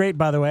music is great,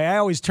 by the way. I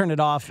always turn it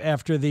off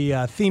after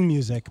the theme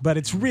music, but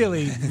it's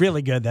really,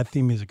 really good, that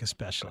theme music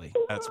especially.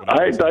 That's what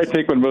I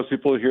think when most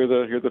people hear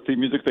the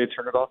theme music, they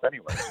turn it off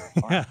anyway.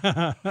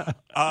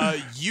 So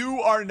you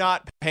are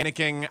not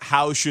panicking.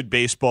 How should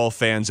baseball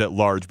fans at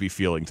large be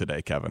feeling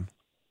today, Kevin?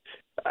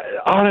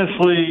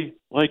 Honestly,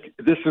 like,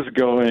 this is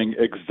going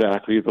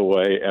exactly the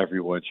way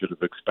everyone should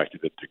have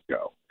expected it to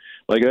go.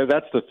 Like,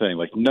 that's the thing.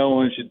 Like, no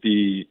one should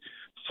be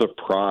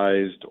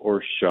surprised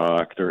or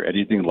shocked or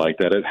anything like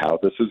that at how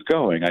this is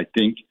going. I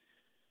think,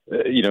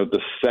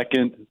 the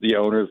second the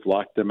owners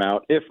locked them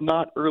out, if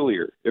not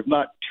earlier, if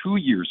not 2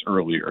 years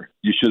earlier,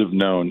 you should have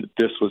known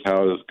this was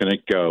how it was going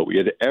to go. We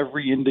had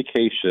every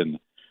indication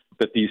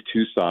that these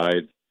two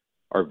sides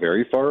are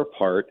very far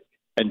apart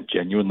and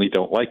genuinely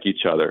don't like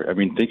each other. I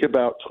mean, think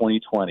about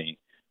 2020,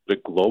 the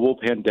global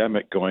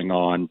pandemic going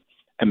on,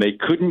 and they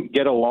couldn't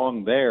get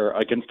along there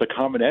against a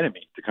common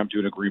enemy to come to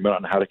an agreement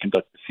on how to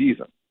conduct the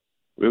season.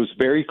 It was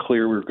very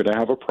clear we were going to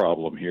have a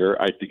problem here.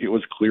 I think it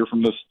was clear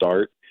from the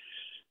start.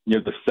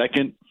 The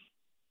second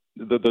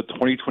the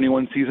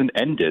 2021 season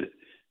ended,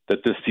 that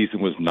this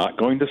season was not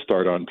going to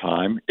start on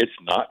time. It's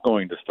not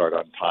going to start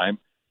on time,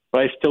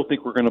 but I still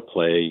think we're going to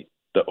play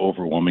the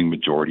overwhelming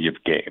majority of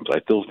games. I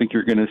still think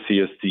you're going to see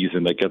a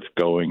season that gets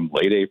going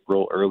late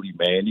April, early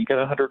May, and you get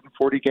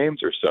 140 games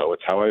or so.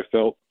 It's how I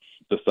felt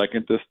the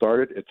second this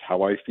started. It's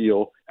how I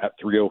feel at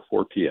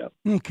 3:04 p.m.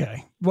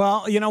 Okay.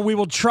 Well, we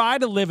will try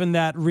to live in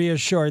that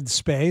reassured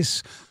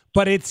space,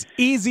 but it's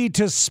easy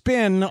to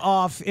spin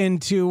off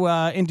into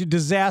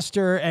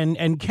disaster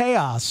and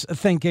chaos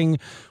thinking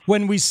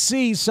when we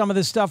see some of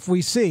the stuff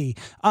we see.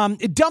 Dumb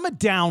it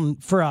down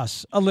for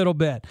us a little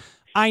bit.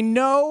 I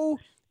know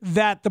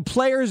that the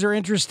players are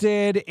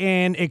interested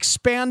in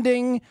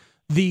expanding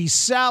the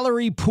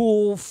salary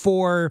pool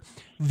for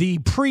the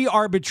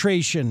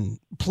pre-arbitration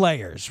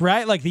players,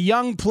 right? Like the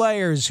young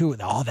players who,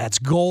 that's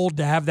gold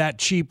to have that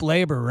cheap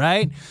labor,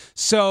 right?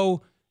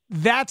 So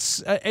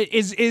that's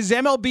is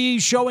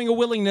MLB showing a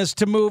willingness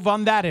to move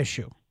on that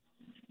issue?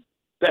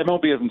 The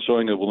MLB isn't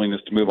showing a willingness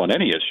to move on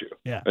any issue.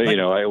 Yeah.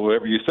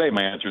 Whatever you say,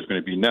 my answer is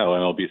going to be no.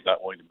 MLB is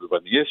not willing to move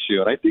on the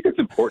issue. And I think it's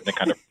important to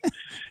kind of,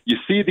 you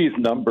see these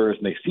numbers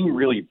and they seem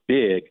really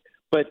big,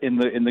 but in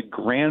the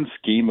grand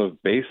scheme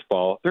of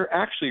baseball, they're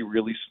actually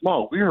really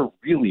small. We are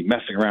really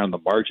messing around the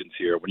margins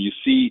here. When you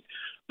see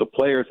the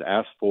players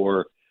ask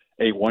for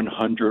a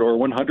 $100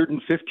 or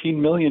 $115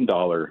 million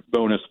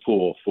bonus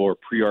pool for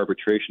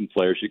pre-arbitration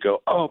players, you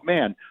go, oh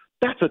man,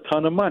 that's a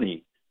ton of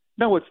money.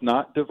 No, it's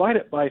not. Divide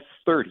it by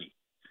 30.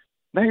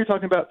 Now you're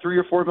talking about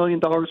 $3 or $4 million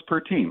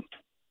per team.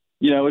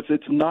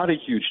 It's not a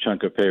huge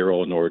chunk of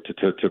payroll in order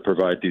to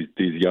provide these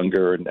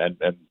younger and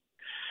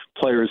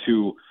players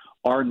who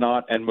are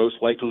not and most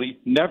likely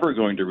never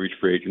going to reach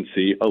free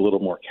agency a little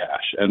more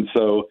cash. And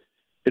so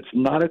it's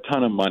not a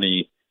ton of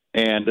money.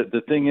 And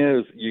the thing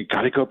is, you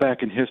got to go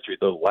back in history.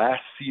 The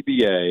last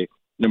CBA,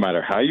 no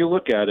matter how you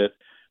look at it,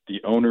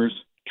 the owners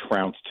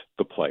trounced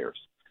the players.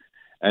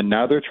 And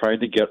now they're trying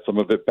to get some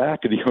of it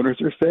back, and the owners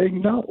are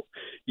saying no.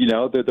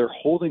 They're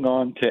holding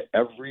on to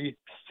every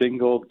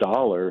single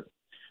dollar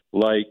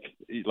like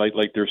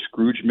they're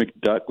Scrooge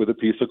McDuck with a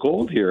piece of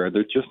gold here.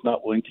 They're just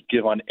not willing to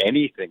give on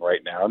anything right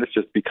now, and it's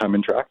just become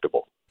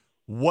intractable.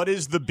 What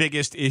is the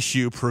biggest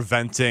issue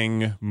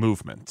preventing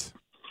movement?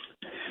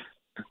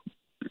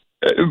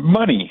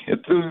 Money.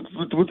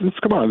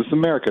 Come on, this is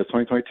America. It's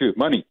 2022.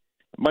 Money.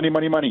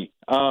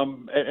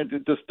 And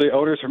just the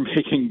owners are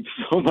making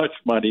so much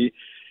money.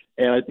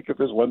 And I think if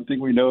there's one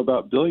thing we know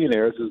about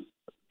billionaires is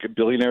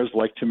billionaires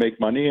like to make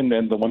money, and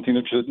then the one thing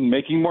they're interested in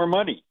making more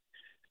money.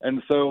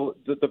 And so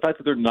the fact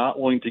that they're not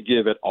willing to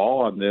give it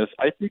all on this,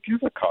 I think, is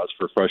a cause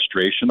for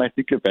frustration. I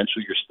think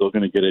eventually you're still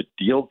going to get a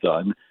deal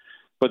done.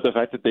 But the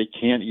fact that they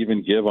can't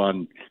even give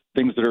on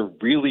things that are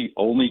really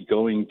only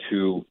going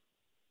to,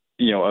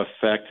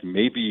 affect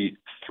maybe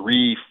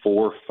 3,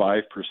 4,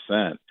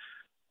 5%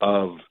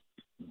 of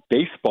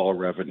baseball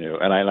revenue.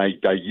 And I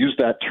use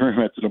that term.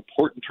 It's an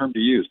important term to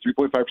use,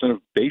 3.5%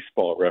 of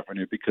baseball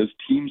revenue, because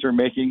teams are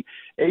making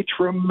a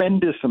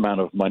tremendous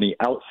amount of money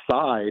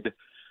outside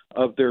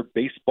of their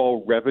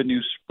baseball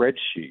revenue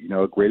spreadsheet.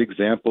 A great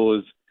example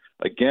is,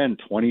 again,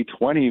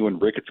 2020 when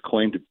Ricketts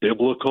claimed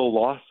biblical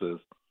losses.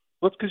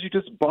 Well, it's because you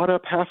just bought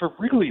up half of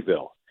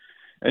Wrigleyville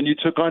and you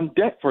took on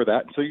debt for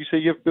that. And so you say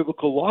you have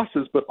biblical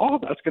losses, but all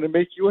of that's going to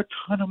make you a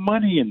ton of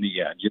money in the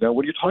end.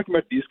 When you're talking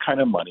about these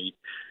kind of money,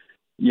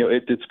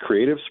 it's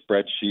creative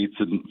spreadsheets,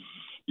 and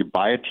you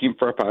buy a team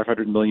for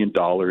 $500 million,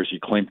 you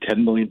claim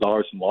 $10 million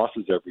in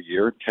losses every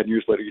year, and 10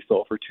 years later you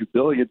sell it for $2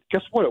 billion.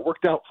 Guess what? It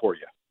worked out for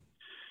you.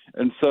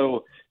 And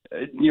so,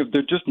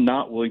 they're just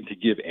not willing to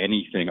give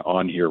anything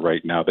on here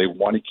right now. They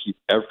want to keep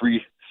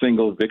every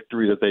single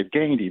victory that they've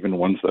gained, even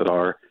ones that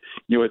are,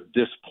 at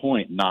this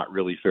point, not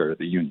really fair to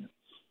the union.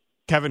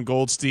 Kevin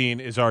Goldstein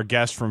is our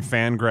guest from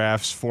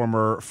Fangraphs,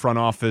 former front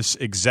office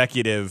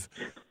executive.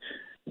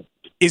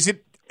 Is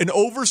it an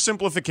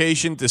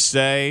oversimplification to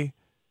say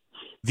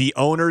the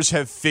owners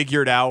have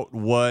figured out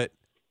what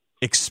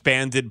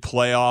expanded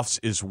playoffs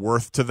is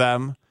worth to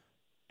them,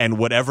 and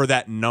whatever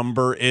that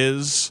number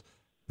is,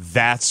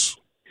 that's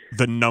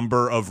the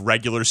number of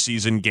regular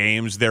season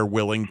games they're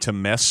willing to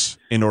miss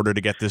in order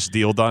to get this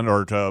deal done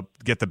or to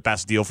get the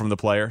best deal from the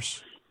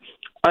players?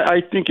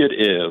 I think it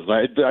is.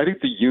 I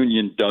think the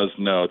union does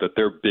know that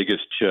their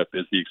biggest chip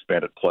is the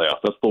expanded playoff.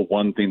 That's the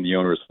one thing the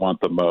owners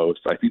want the most.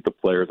 I think the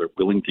players are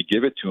willing to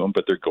give it to them,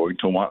 but they're going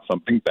to want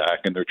something back,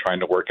 and they're trying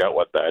to work out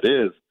what that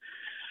is.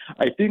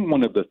 I think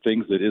one of the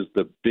things that is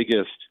the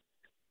biggest,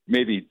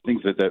 maybe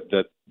things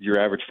that your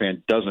average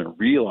fan doesn't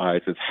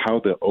realize is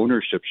how the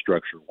ownership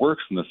structure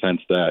works, in the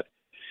sense that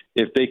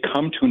if they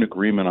come to an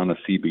agreement on a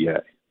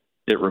CBA,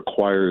 it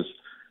requires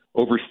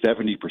over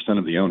 70%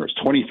 of the owners,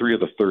 23 of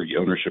the 30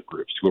 ownership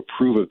groups, to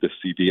approve of this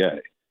CBA.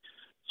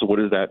 So what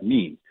does that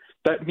mean?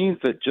 That means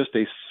that just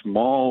a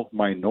small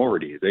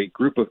minority, a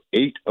group of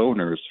 8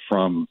 owners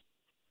from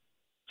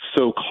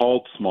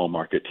so-called small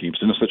market teams,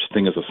 there's no such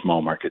thing as a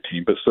small market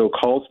team, but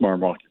so-called small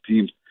market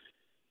teams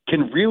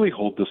can really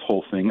hold this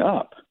whole thing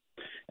up.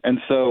 And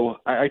so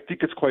I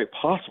think it's quite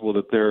possible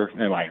that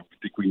and I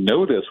think we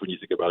know this when you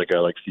think about a guy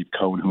like Steve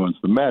Cohen, who owns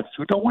the Mets,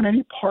 who don't want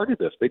any part of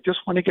this. They just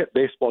want to get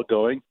baseball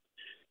going.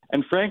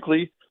 And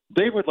frankly,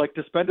 they would like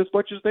to spend as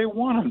much as they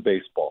want on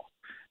baseball.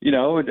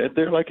 And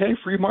they're like, hey,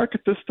 free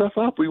market this stuff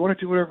up. We want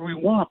to do whatever we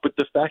want. But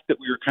the fact that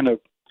we were kind of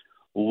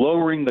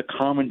lowering the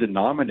common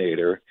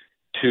denominator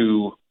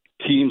to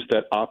teams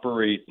that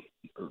operate,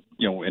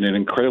 in an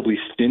incredibly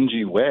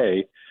stingy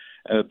way,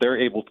 they're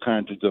able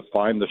kind of to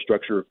define the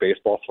structure of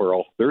baseball for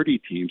all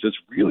 30 teams is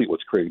really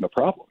what's creating the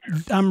problem here.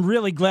 I'm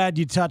really glad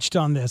you touched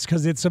on this,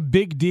 because it's a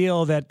big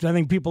deal that I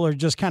think people are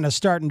just kind of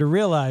starting to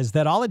realize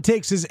that all it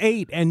takes is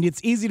 8. And it's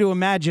easy to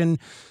imagine,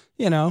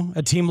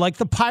 a team like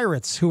the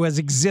Pirates, who has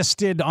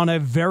existed on a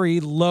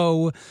very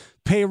low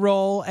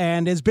payroll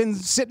and has been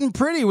sitting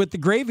pretty with the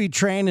gravy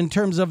train in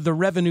terms of the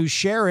revenue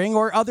sharing,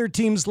 or other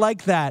teams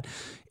like that.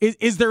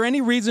 Is there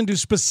any reason to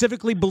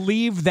specifically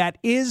believe that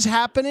is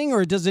happening,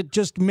 or does it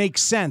just make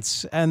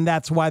sense and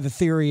that's why the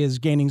theory is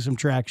gaining some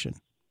traction?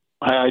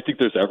 I think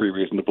there's every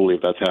reason to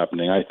believe that's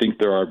happening. I think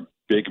there are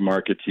big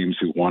market teams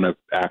who want to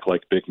act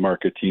like big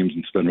market teams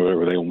and spend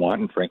whatever they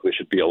want, and frankly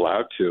should be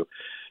allowed to.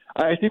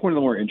 I think one of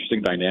the more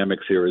interesting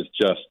dynamics here is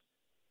just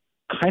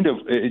kind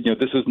of,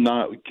 this is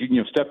not,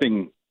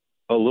 stepping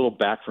a little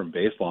back from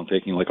baseball and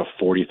taking like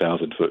a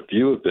 40,000-foot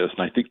view of this.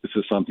 And I think this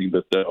is something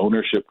that the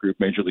ownership group,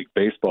 Major League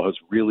Baseball, has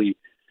really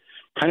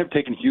kind of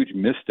taken huge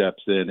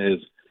missteps in. Is,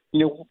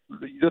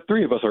 the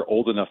 3 of us are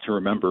old enough to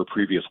remember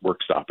previous work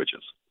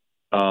stoppages,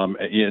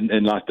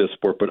 and not this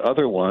sport, but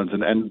other ones.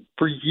 And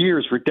for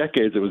years, for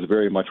decades, it was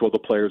very much, well, the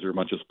players are a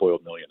bunch of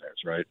spoiled millionaires,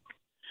 right?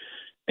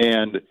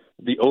 And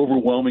the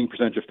overwhelming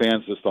percentage of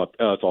fans just thought,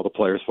 it's all the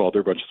players' fault.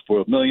 They're a bunch of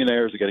spoiled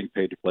millionaires. They're getting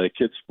paid to play a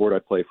kid's sport. I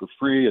play for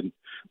free, and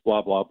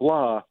blah, blah,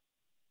 blah.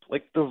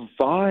 Like, the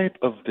vibe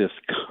of this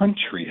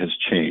country has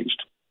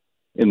changed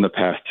in the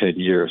past 10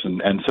 years,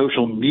 and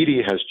social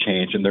media has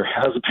changed, and there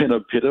has been a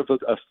bit of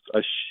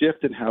a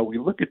shift in how we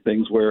look at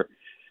things where,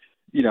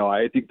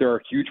 I think there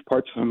are huge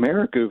parts of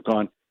America who've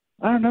gone,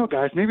 I don't know,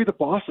 guys, maybe the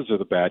bosses are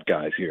the bad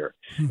guys here.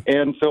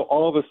 And so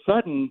all of a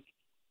sudden,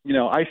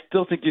 I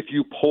still think if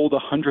you polled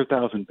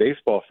 100,000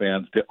 baseball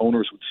fans, the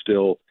owners would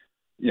still,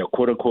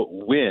 quote unquote,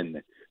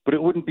 win. But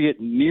it wouldn't be at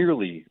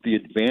nearly the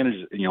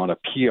advantage, on a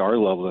PR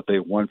level that they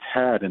once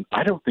had. And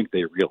I don't think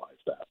they realize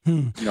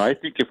that. I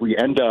think if we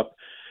end up,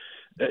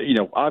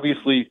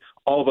 obviously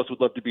all of us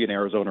would love to be in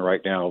Arizona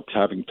right now,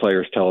 having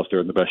players tell us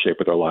they're in the best shape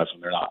of their lives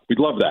when they're not. We'd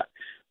love that.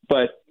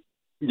 But,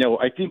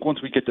 I think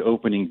once we get to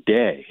opening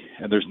day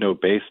and there's no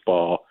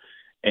baseball,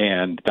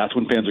 and that's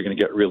when fans are going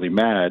to get really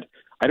mad,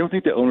 I don't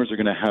think the owners are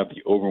going to have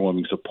the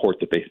overwhelming support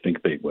that they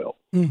think they will.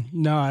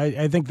 No,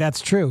 I think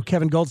that's true.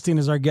 Kevin Goldstein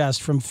is our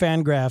guest from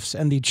Fangraphs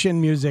and the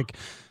Chin Music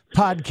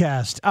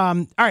podcast.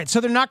 All right,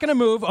 so they're not going to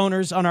move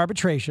owners on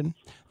arbitration.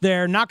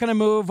 They're not going to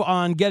move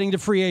on getting to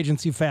free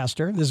agency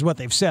faster. This is what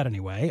they've said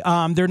anyway.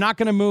 They're not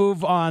going to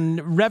move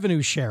on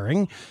revenue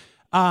sharing.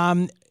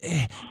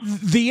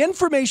 The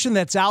information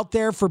that's out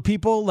there for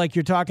people like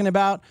you're talking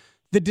about,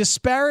 the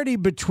disparity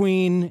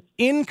between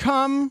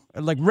income,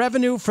 like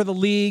revenue for the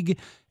league,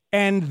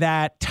 and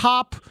that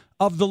top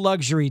of the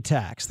luxury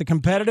tax, the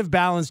competitive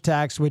balance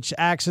tax, which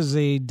acts as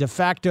a de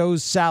facto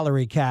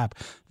salary cap,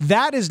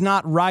 that is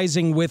not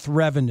rising with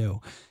revenue.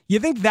 You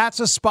think that's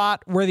a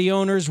spot where the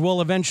owners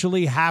will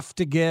eventually have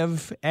to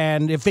give?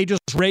 And if they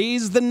just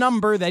raise the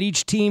number that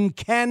each team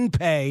can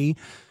pay,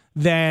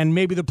 then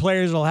maybe the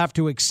players will have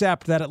to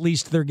accept that at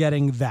least they're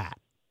getting that.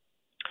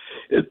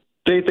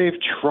 They've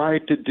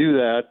tried to do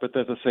that, but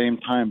at the same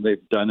time,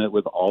 they've done it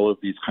with all of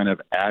these kind of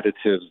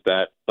additives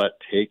that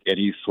take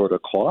any sort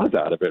of clause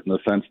out of it, in the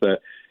sense that,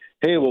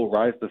 hey, we'll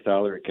rise the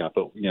salary cap,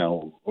 but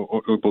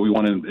but we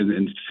want to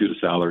institute a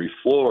salary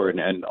floor,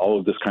 and all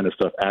of this kind of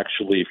stuff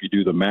actually, if you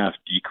do the math,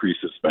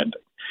 decreases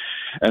spending.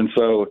 And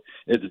so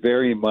it's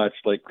very much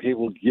like, hey,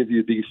 we'll give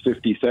you these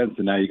 50 cents,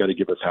 and now you got to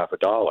give us half a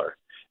dollar.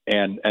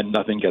 And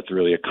nothing gets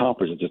really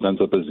accomplished. It just ends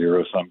up a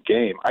zero-sum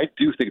game. I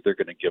do think they're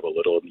going to give a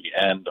little in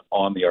the end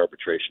on the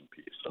arbitration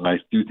piece. And I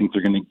do think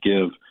they're going to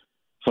give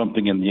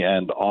something in the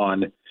end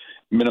on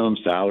minimum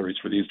salaries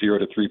for these 0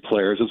 to 3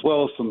 players, as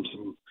well as some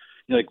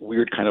like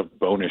weird kind of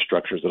bonus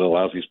structures that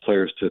allows these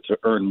players to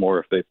earn more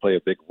if they play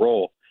a big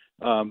role.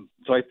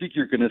 So I think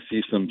you're going to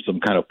see some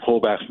kind of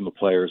pullbacks from the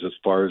players as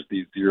far as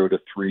these 0 to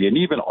 3 and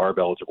even ARB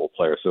eligible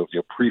players. So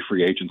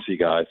pre-free agency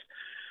guys.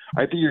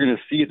 I think you're going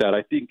to see that.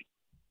 I think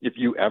if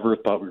you ever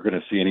thought we were going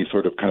to see any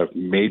sort of kind of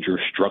major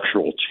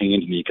structural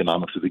change in the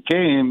economics of the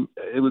game,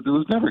 it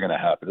was never going to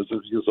happen. It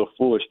was a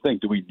foolish thing.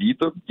 Do we need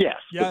them? Yes.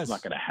 But it's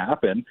not going to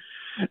happen.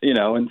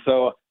 And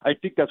so I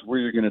think that's where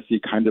you're going to see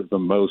kind of the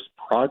most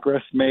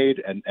progress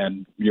made.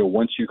 And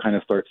once you kind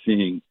of start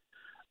seeing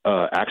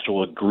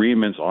actual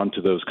agreements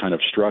onto those kind of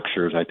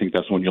structures, I think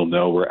that's when you'll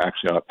know we're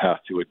actually on a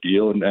path to a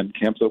deal, and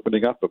camp's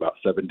opening up about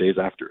 7 days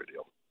after a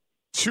deal.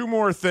 Two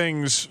more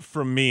things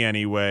from me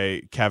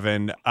anyway,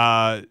 Kevin.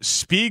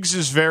 Speegs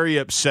is very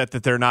upset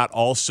that they're not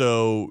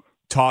also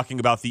talking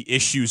about the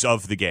issues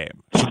of the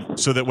game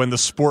so that when the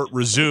sport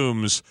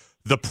resumes,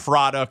 the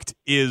product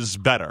is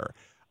better.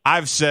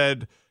 I've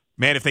said,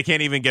 man, if they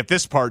can't even get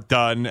this part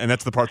done, and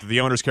that's the part that the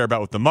owners care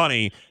about with the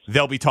money,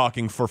 they'll be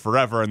talking for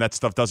forever, and that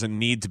stuff doesn't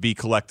need to be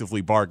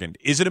collectively bargained.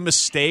 Is it a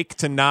mistake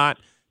to not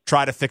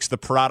try to fix the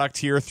product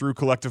here through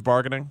collective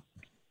bargaining?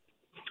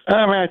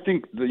 I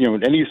think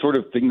any sort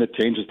of thing that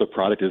changes the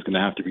product is going to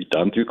have to be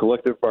done through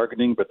collective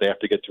bargaining, but they have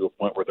to get to a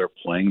point where they're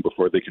playing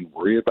before they can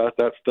worry about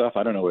that stuff.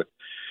 I don't know what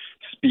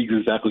Speaks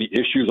exactly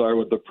issues are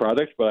with the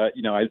product, but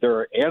there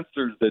are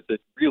answers that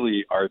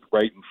really are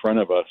right in front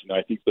of us.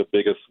 I think the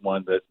biggest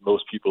one that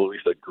most people at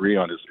least agree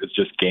on is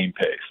just game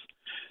pace,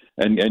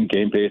 and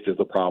game pace is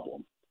a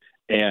problem.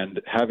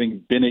 And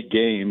having been at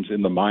games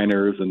in the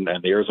minors and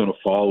the Arizona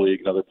Fall League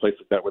and other places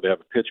like that where they have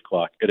a pitch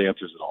clock, it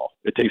answers it all.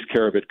 It takes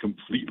care of it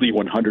completely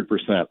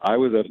 100%. I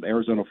was at an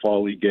Arizona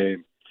Fall League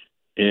game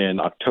in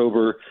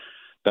October.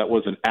 That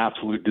was an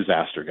absolute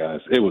disaster, guys.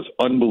 It was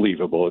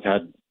unbelievable. It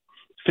had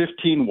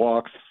 15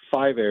 walks,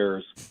 5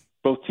 errors.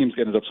 Both teams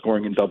ended up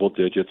scoring in double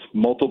digits,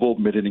 multiple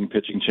mid-inning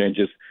pitching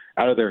changes,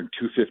 out of there in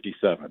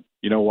 257.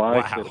 You know why?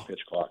 Wow. They had a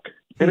pitch clock.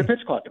 They had a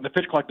pitch clock, and the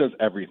pitch clock does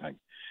everything.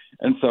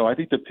 And so I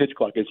think the pitch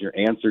clock is your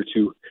answer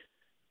to,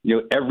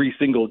 every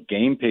single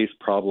game pace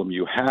problem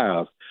you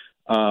have.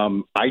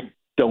 I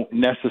don't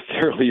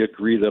necessarily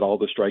agree that all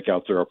the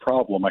strikeouts are a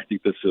problem. I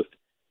think that's just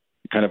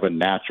kind of a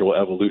natural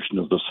evolution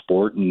of the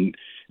sport, and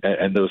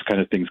those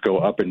kind of things go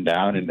up and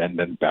down, and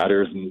then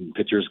batters and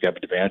pitchers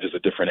get advantages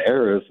at different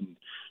eras.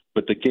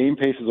 But the game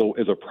pace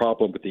is a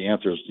problem, but the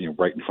answer is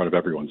right in front of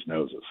everyone's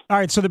noses. All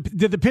right, so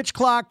did the pitch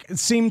clock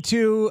seem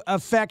to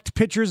affect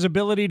pitchers'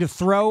 ability to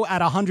throw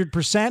at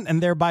 100%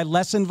 and thereby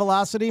lessen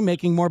velocity,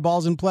 making more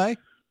balls in play?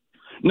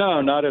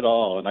 No, not at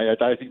all. And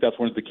I think that's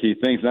one of the key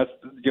things. And that's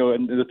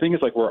and the thing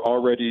is, we're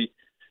already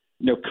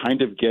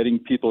kind of getting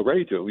people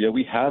ready to it.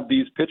 We have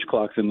these pitch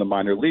clocks in the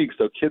minor leagues,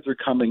 so kids are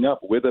coming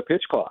up with a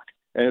pitch clock,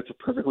 and it's a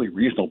perfectly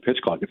reasonable pitch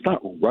clock. It's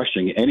not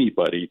rushing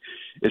anybody.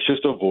 It's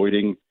just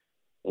avoiding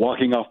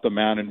walking off the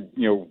mound and,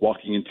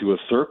 walking into a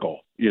circle,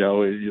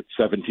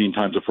 17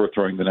 times before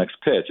throwing the next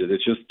pitch.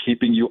 It's just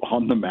keeping you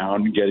on the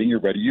mound and getting you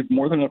ready. You have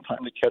more than enough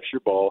time to catch your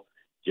ball,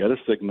 get a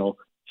signal,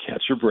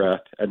 catch your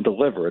breath, and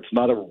deliver. It's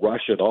not a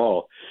rush at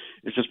all.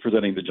 It's just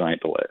presenting the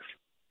giant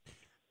delays.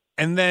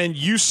 And then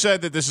you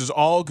said that this is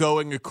all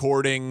going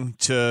according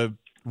to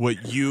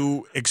what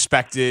you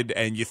expected,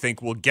 and you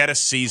think we'll get a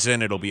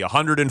season. It'll be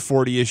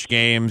 140-ish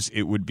games.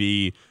 It would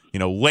be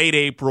late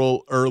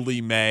April,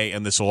 early May,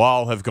 and this will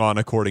all have gone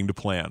according to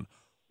plan.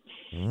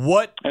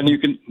 What? And you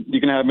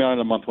can have me on in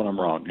a month when I'm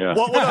wrong. Yeah.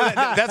 Well,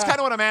 that's kind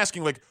of what I'm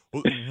asking.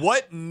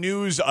 What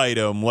news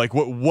item?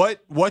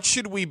 What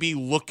should we be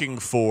looking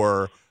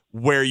for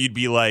where you'd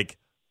be like,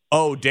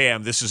 oh,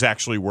 damn, this is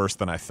actually worse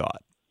than I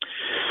thought?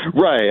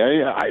 Right.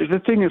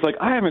 The thing is,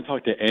 I haven't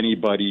talked to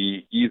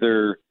anybody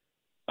either,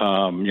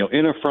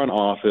 in a front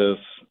office,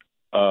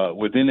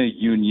 within a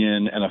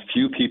union, and a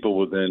few people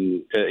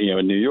within,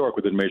 in New York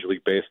within Major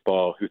League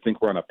Baseball who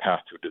think we're on a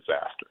path to a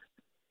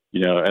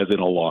disaster, as in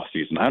a lost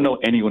season. I don't know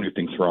anyone who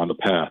thinks we're on the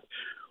path.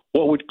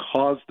 What would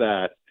cause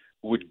that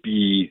would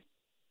be,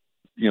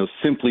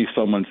 simply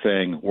someone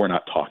saying we're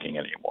not talking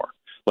anymore.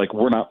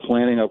 We're not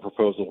planning a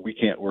proposal. We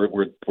can't. We're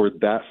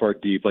that far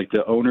deep.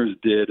 The owners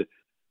did,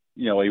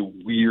 a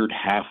weird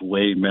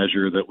halfway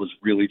measure that was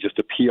really just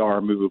a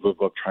PR move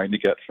of trying to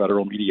get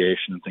federal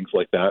mediation and things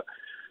like that.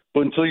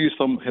 But until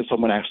have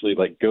someone actually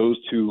goes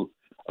to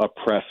a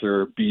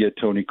presser, be it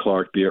Tony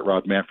Clark, be it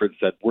Rob Manfred,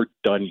 said we're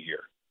done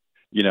here.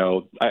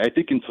 I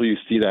think until you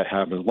see that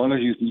happen, as long as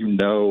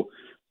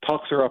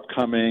talks are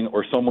upcoming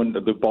or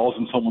the ball's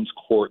in someone's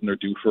court and they're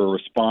due for a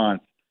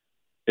response,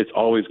 it's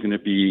always going to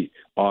be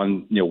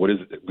on what is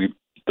it?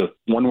 The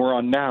one we're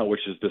on now,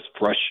 which is this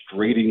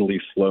frustratingly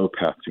slow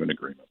path to an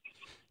agreement.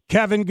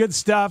 Kevin, good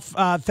stuff.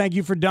 Thank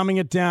you for dumbing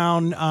it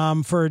down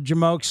for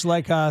Jamokes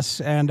like us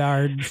and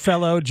our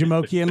fellow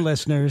Jamokian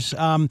listeners.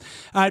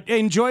 I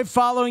enjoy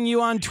following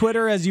you on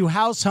Twitter as you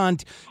house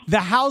hunt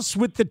the house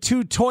with the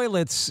 2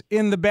 toilets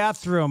in the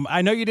bathroom.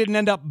 I know you didn't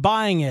end up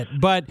buying it,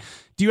 but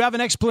do you have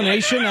an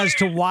explanation as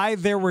to why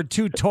there were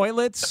 2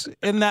 toilets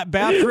in that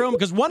bathroom?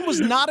 Because one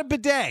was not a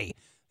bidet.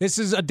 This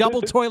is a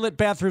double toilet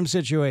bathroom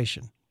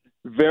situation.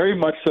 Very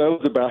much so.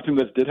 The bathroom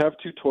that did have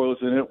two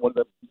toilets in it, one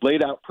that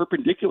laid out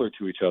perpendicular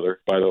to each other,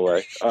 by the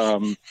way.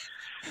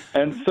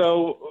 And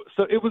so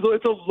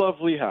it's a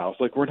lovely house.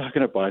 Like, we're not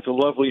going to buy it. It's a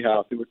lovely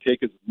house. It would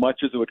take as much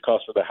as it would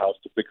cost for the house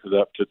to fix it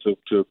up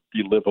to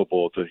be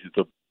livable. It's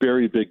a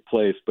very big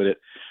place, but it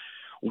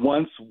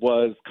once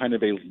was kind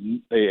of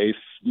a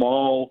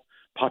small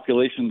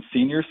population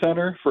senior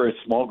center for a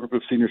small group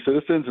of senior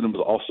citizens, and it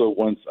was also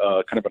once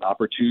kind of an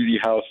opportunity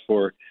house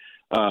for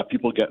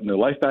people getting their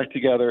life back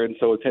together. And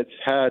so it's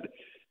had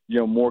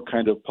more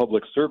kind of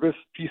public service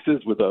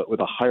pieces with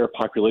a higher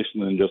population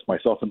than just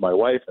myself and my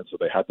wife, and so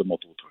they had the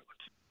multiple toilets.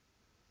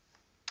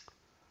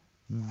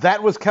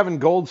 That was Kevin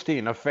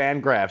Goldstein of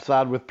Fangraphs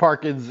on with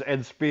Parkins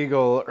and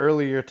Spiegel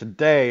earlier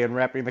today, and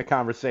wrapping the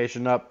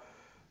conversation up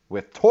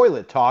with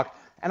toilet talk.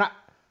 And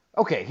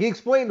he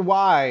explained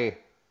why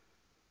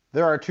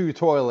there are two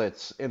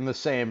toilets in the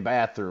same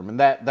bathroom, and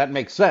that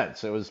makes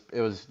sense. It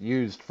was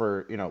used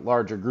for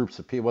larger groups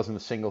of people. It wasn't a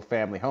single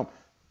family home.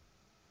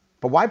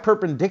 But why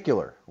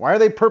perpendicular? Why are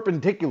they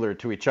perpendicular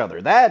to each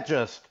other? That's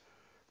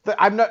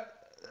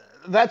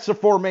a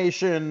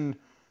formation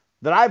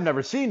that I've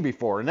never seen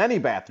before in any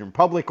bathroom,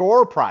 public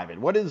or private.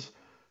 What is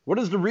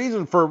the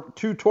reason for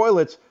two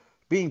toilets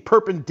being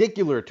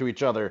perpendicular to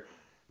each other?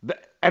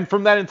 And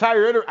from that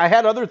entire I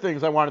had other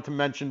things I wanted to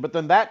mention, but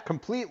then that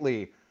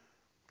completely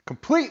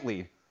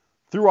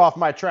threw off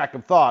my track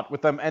of thought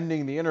with them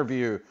ending the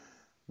interview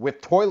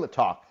with toilet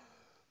talk.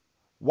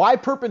 Why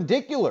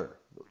perpendicular?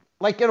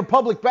 Like, in a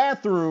public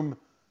bathroom,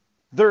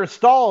 there are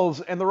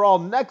stalls and they're all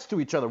next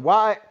to each other.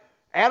 Why?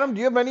 Adam,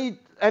 do you have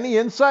any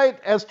insight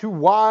as to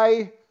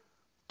why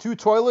two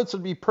toilets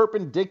would be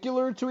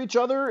perpendicular to each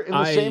other in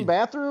the same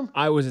bathroom?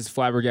 I was as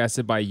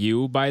flabbergasted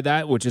by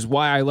that, which is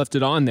why I left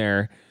it on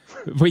there,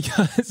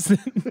 because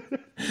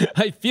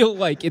I feel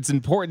like it's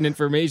important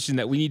information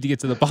that we need to get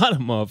to the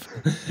bottom of,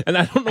 and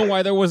I don't know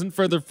why there wasn't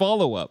further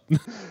follow-up.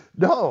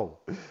 No.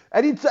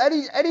 Any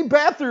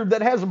bathroom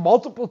that has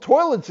multiple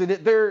toilets in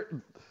it,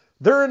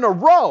 they're in a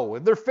row,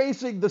 and they're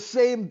facing the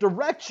same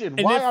direction.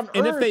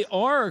 And if they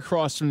are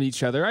across from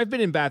each other, I've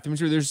been in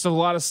bathrooms where there's a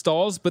lot of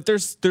stalls, but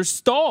there's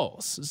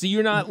stalls. So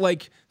you're not,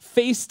 like,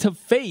 face to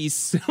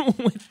face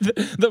with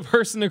the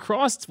person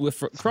across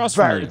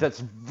from you. That's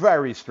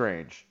very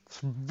strange. It's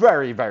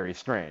very, very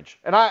strange.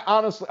 And I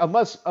honestly,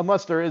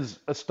 unless there is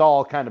a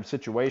stall kind of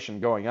situation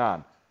going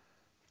on,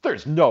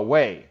 there's no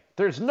way.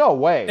 There's no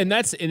way. And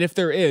if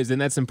there is, then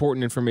that's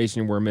important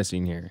information we're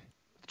missing here.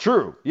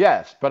 True,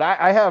 yes, but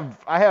I have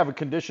a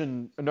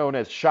condition known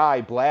as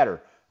shy bladder.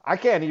 I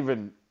can't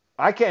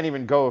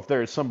even go if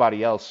there's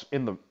somebody else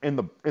in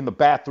the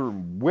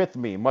bathroom with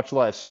me, much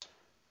less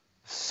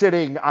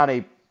sitting on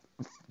a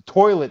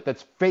toilet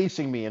that's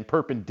facing me and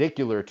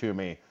perpendicular to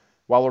me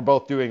while we're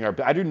both doing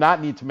I do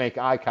not need to make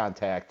eye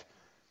contact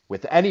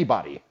with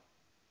anybody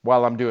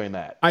while I'm doing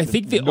that. I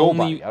think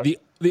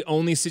the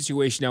only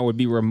situation I would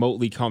be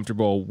remotely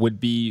comfortable would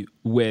be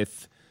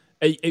with.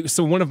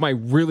 So one of my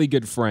really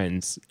good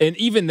friends, and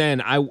even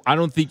then, I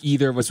don't think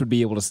either of us would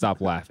be able to stop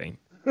laughing.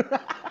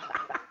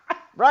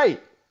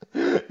 Right.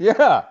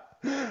 Yeah.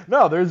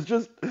 No, there's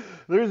just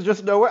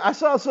no way. I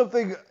saw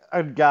something,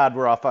 and God,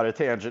 we're off on a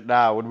tangent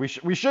now. And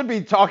we should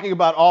be talking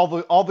about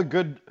all the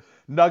good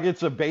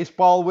nuggets of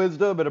baseball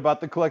wisdom and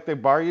about the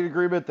collective bargaining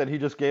agreement that he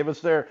just gave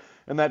us there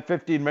in that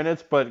 15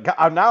 minutes. But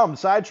now I'm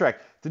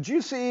sidetracked. Did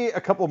you see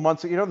a couple of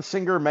months ago, the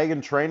singer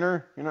Meghan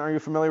Trainor? Are you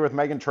familiar with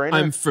Meghan Trainor?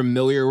 I'm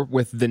familiar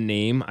with the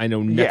name. I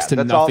know next to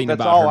nothing about her music.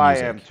 That's all I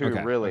am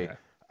too, really.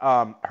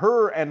 Okay.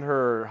 Her and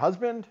her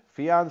husband,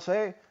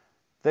 fiance,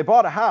 they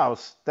bought a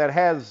house that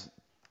has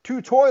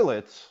two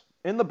toilets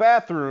in the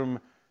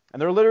bathroom,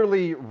 and they're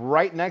literally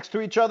right next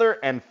to each other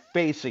and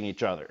facing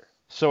each other.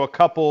 So a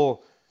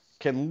couple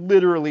can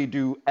literally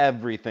do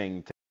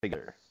everything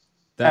together.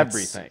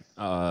 Everything.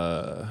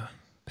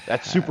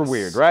 That's super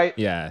weird, right?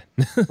 Yeah.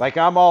 Like,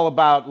 I'm all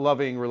about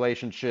loving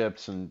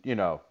relationships and,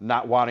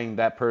 not wanting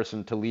that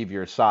person to leave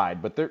your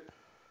side. But there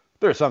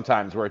are some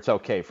times where it's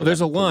okay for them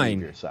to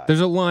leave your side.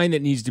 There's a line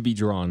that needs to be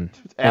drawn.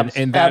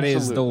 And that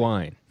is the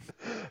line.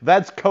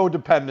 That's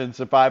codependence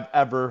if I've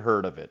ever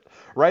heard of it.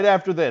 Right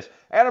after this,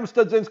 Adam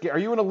Studzinski, are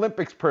you an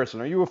Olympics person?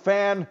 Are you a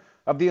fan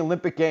of the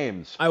Olympic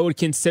Games? I would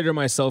consider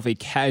myself a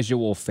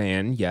casual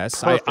fan,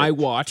 yes. I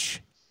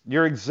watch.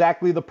 You're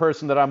exactly the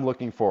person that I'm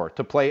looking for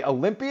to play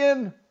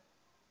Olympian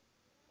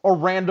or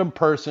random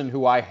person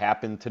who I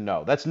happen to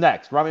know. That's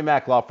next. Rami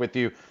Makloff with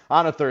you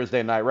on a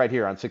Thursday night right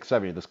here on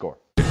 670 The Score.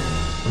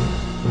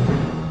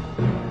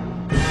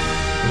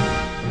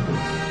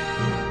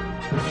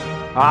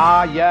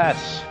 Ah,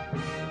 yes.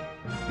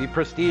 The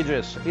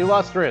prestigious,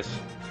 illustrious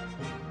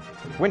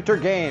Winter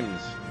Games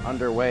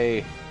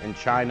underway in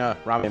China.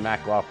 Rami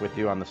Makloff with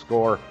you on The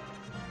Score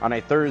on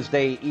a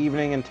Thursday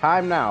evening, and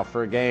time now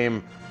for a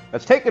game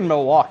that's taken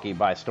Milwaukee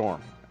by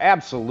storm.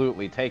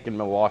 Absolutely taken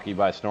Milwaukee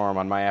by storm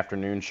on my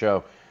afternoon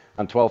show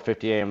on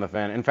 1250 AM The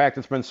Fan. In fact,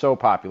 it's been so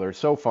popular,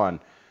 so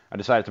fun I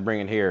decided to bring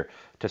it here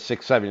to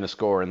 670 The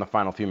Score in the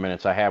final few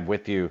minutes I have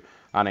with you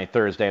on a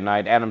Thursday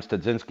night. Adam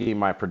Studzinski,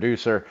 my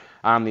producer,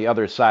 on the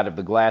other side of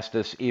the glass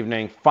this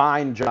evening.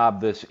 Fine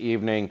job this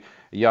evening,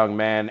 young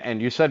man.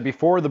 And you said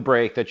before the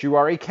break that you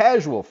are a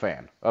casual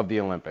fan of the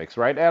Olympics,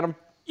 right, Adam?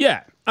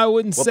 Yeah, I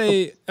wouldn't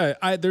say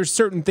there's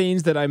certain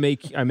things that I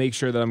make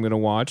sure that I'm going to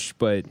watch,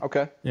 but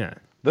okay, yeah.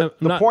 The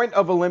point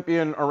of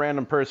Olympian or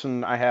random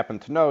person I happen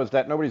to know is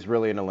that nobody's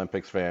really an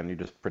Olympics fan. You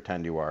just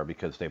pretend you are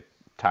because they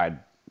tied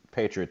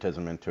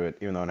patriotism into it,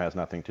 even though it has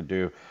nothing to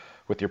do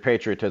with your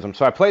patriotism.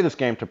 So I play this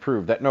game to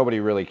prove that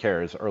nobody really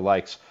cares or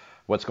likes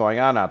what's going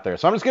on out there.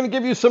 So I'm just going to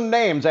give you some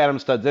names, Adam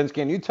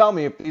Studzinski, and you tell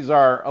me if these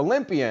are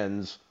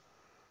Olympians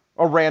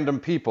or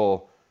random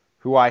people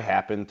who I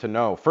happen to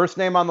know. First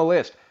name on the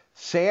list,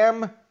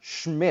 Sam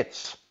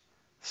Schmitz.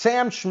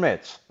 Sam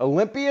Schmitz,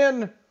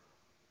 Olympian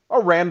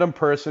or random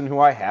person who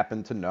I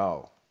happen to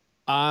know?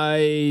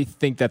 I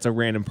think that's a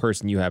random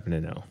person you happen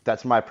to know.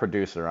 That's my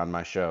producer on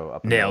my show.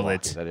 Nailed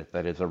it.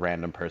 That is a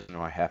random person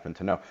who I happen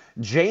to know.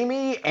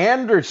 Jamie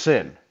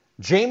Anderson.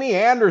 Jamie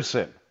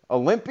Anderson,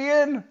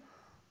 Olympian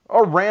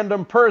or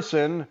random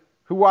person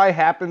who I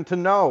happen to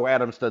know,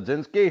 Adam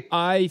Studzinski?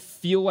 I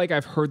feel like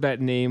I've heard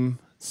that name,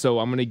 so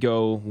I'm going to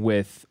go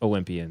with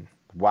Olympian.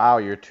 Wow,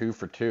 you're 2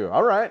 for 2.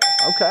 All right.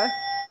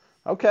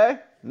 Okay.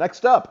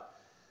 Next up,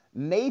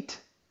 Nate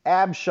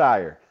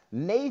Abshire.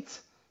 Nate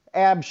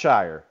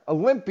Abshire,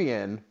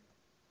 Olympian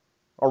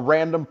or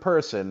random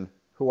person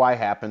who I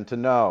happen to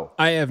know?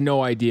 I have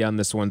no idea on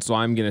this one, so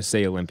I'm going to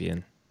say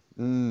Olympian.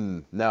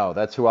 No,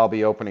 that's who I'll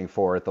be opening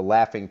for at the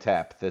Laughing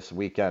Tap this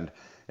weekend.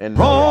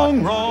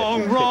 Wrong.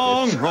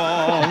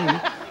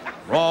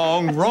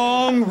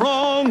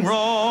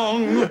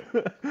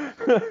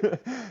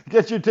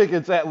 Get your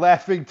tickets at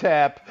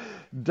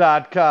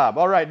laughingtap.com.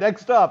 All right,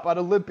 next up on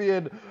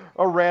Olympian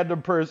or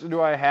random person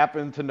who I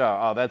happen to know.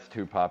 Oh, that's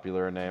too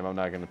popular a name. I'm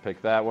not going to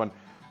pick that one.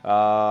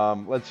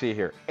 Let's see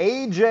here.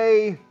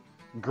 AJ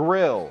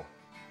Grill.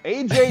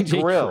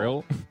 AJ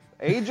Grill.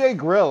 AJ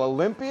Grill,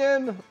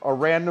 Olympian or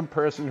random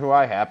person who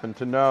I happen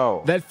to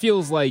know? That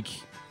feels like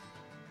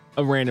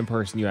a random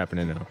person you happen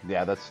to know.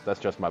 Yeah, that's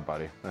just my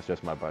buddy. That's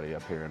just my buddy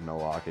up here in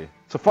Milwaukee.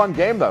 It's a fun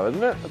game, though,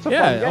 isn't it? It's a fun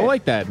game. I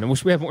like that, and I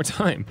wish we had more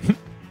time.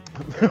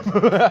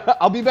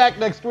 I'll be back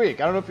next week.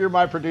 I don't know if you're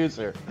my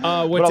producer.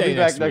 What but I'll day be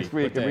back next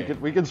week,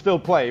 and we can still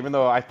play, even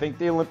though I think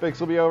the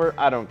Olympics will be over.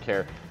 I don't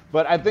care.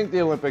 But I think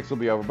the Olympics will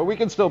be over. But we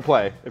can still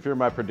play if you're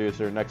my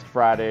producer next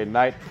Friday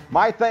night.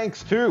 My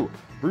thanks to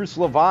Bruce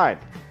Levine,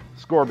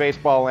 Score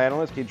baseball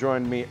analyst. He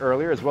joined me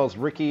earlier, as well as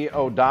Ricky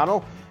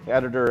O'Donnell,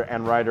 editor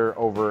and writer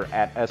over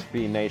at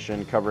SB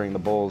Nation, covering the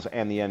Bulls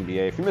and the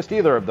NBA. If you missed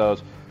either of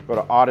those, go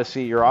to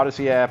Odyssey, your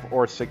Odyssey app,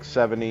 or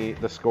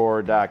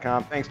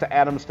 670thescore.com. Thanks to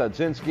Adam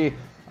Studzinski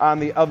on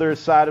the other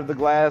side of the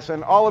glass,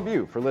 and all of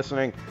you for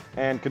listening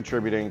and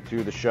contributing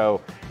to the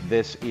show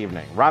this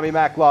evening. Rami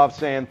Makloff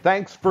saying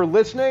thanks for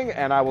listening,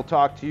 and I will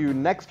talk to you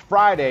next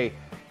Friday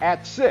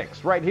at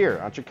 6, right here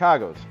on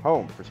Chicago's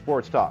home for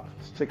sports talk,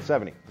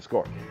 670 The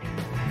Score.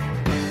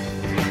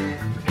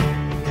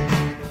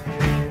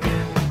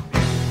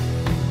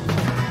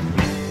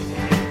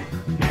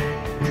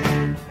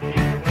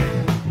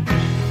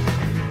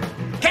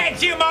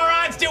 You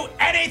morons do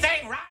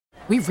anything right.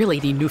 We really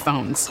need new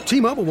phones.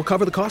 T-Mobile will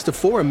cover the cost of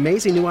 4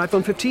 amazing new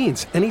iPhone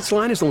 15s, and each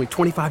line is only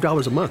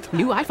 $25 a month.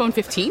 New iPhone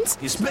 15s?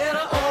 It's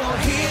better over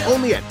here.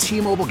 Only at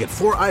T-Mobile, get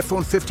 4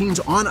 iPhone 15s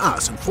on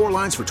us and 4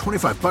 lines for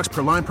 $25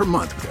 per line per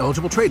month with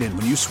eligible trade-in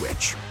when you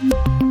switch.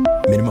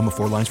 Minimum of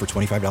 4 lines for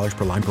 $25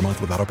 per line per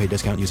month with autopay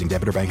discount using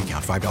debit or bank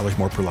account. $5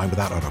 more per line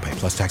without autopay,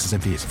 plus taxes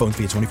and fees. Phone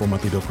fee at 24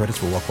 monthly bill credits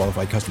for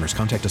well-qualified customers.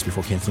 Contact us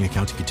before canceling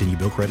account to continue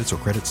bill credits or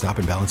credit stop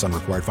and balance on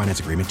required finance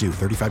agreement due.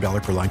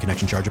 $35 per line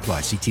connection charge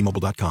applies. See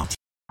T-Mobile.com.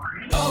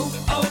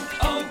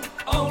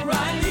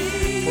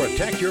 O'Reilly.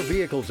 Protect your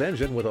vehicle's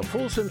engine with a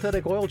full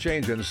synthetic oil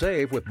change and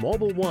save with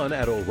Mobil 1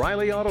 at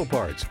O'Reilly Auto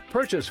Parts.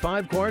 Purchase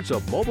 5 quarts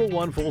of Mobil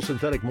 1 full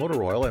synthetic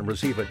motor oil and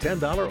receive a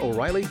 $10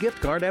 O'Reilly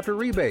gift card after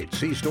rebate.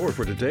 See store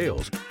for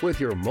details. With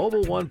your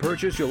Mobil 1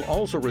 purchase, you'll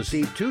also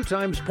receive 2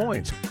 times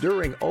points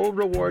during O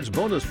Rewards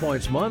Bonus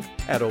Points Month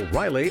at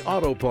O'Reilly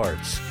Auto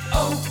Parts.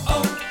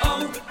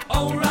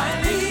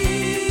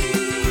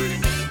 O'Reilly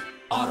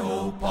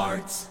Auto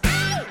Parts.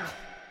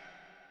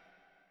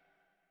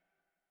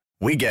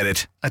 We get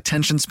it.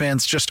 Attention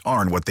spans just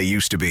aren't what they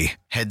used to be.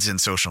 Heads in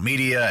social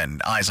media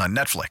and eyes on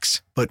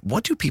Netflix. But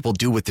what do people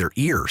do with their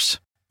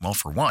ears? Well,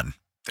 for one,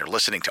 they're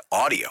listening to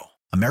audio.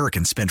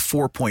 Americans spend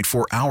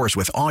 4.4 hours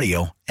with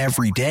audio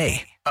every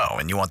day. Oh,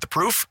 and you want the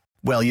proof?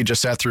 Well, you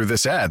just sat through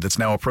this ad that's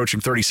now approaching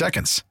 30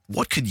 seconds.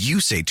 What could you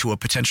say to a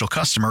potential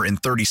customer in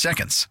 30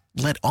 seconds?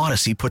 Let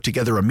Odyssey put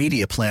together a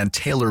media plan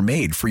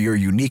tailor-made for your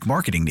unique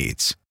marketing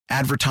needs.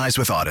 Advertise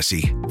with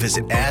Odyssey.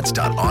 Visit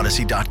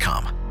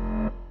ads.odyssey.com.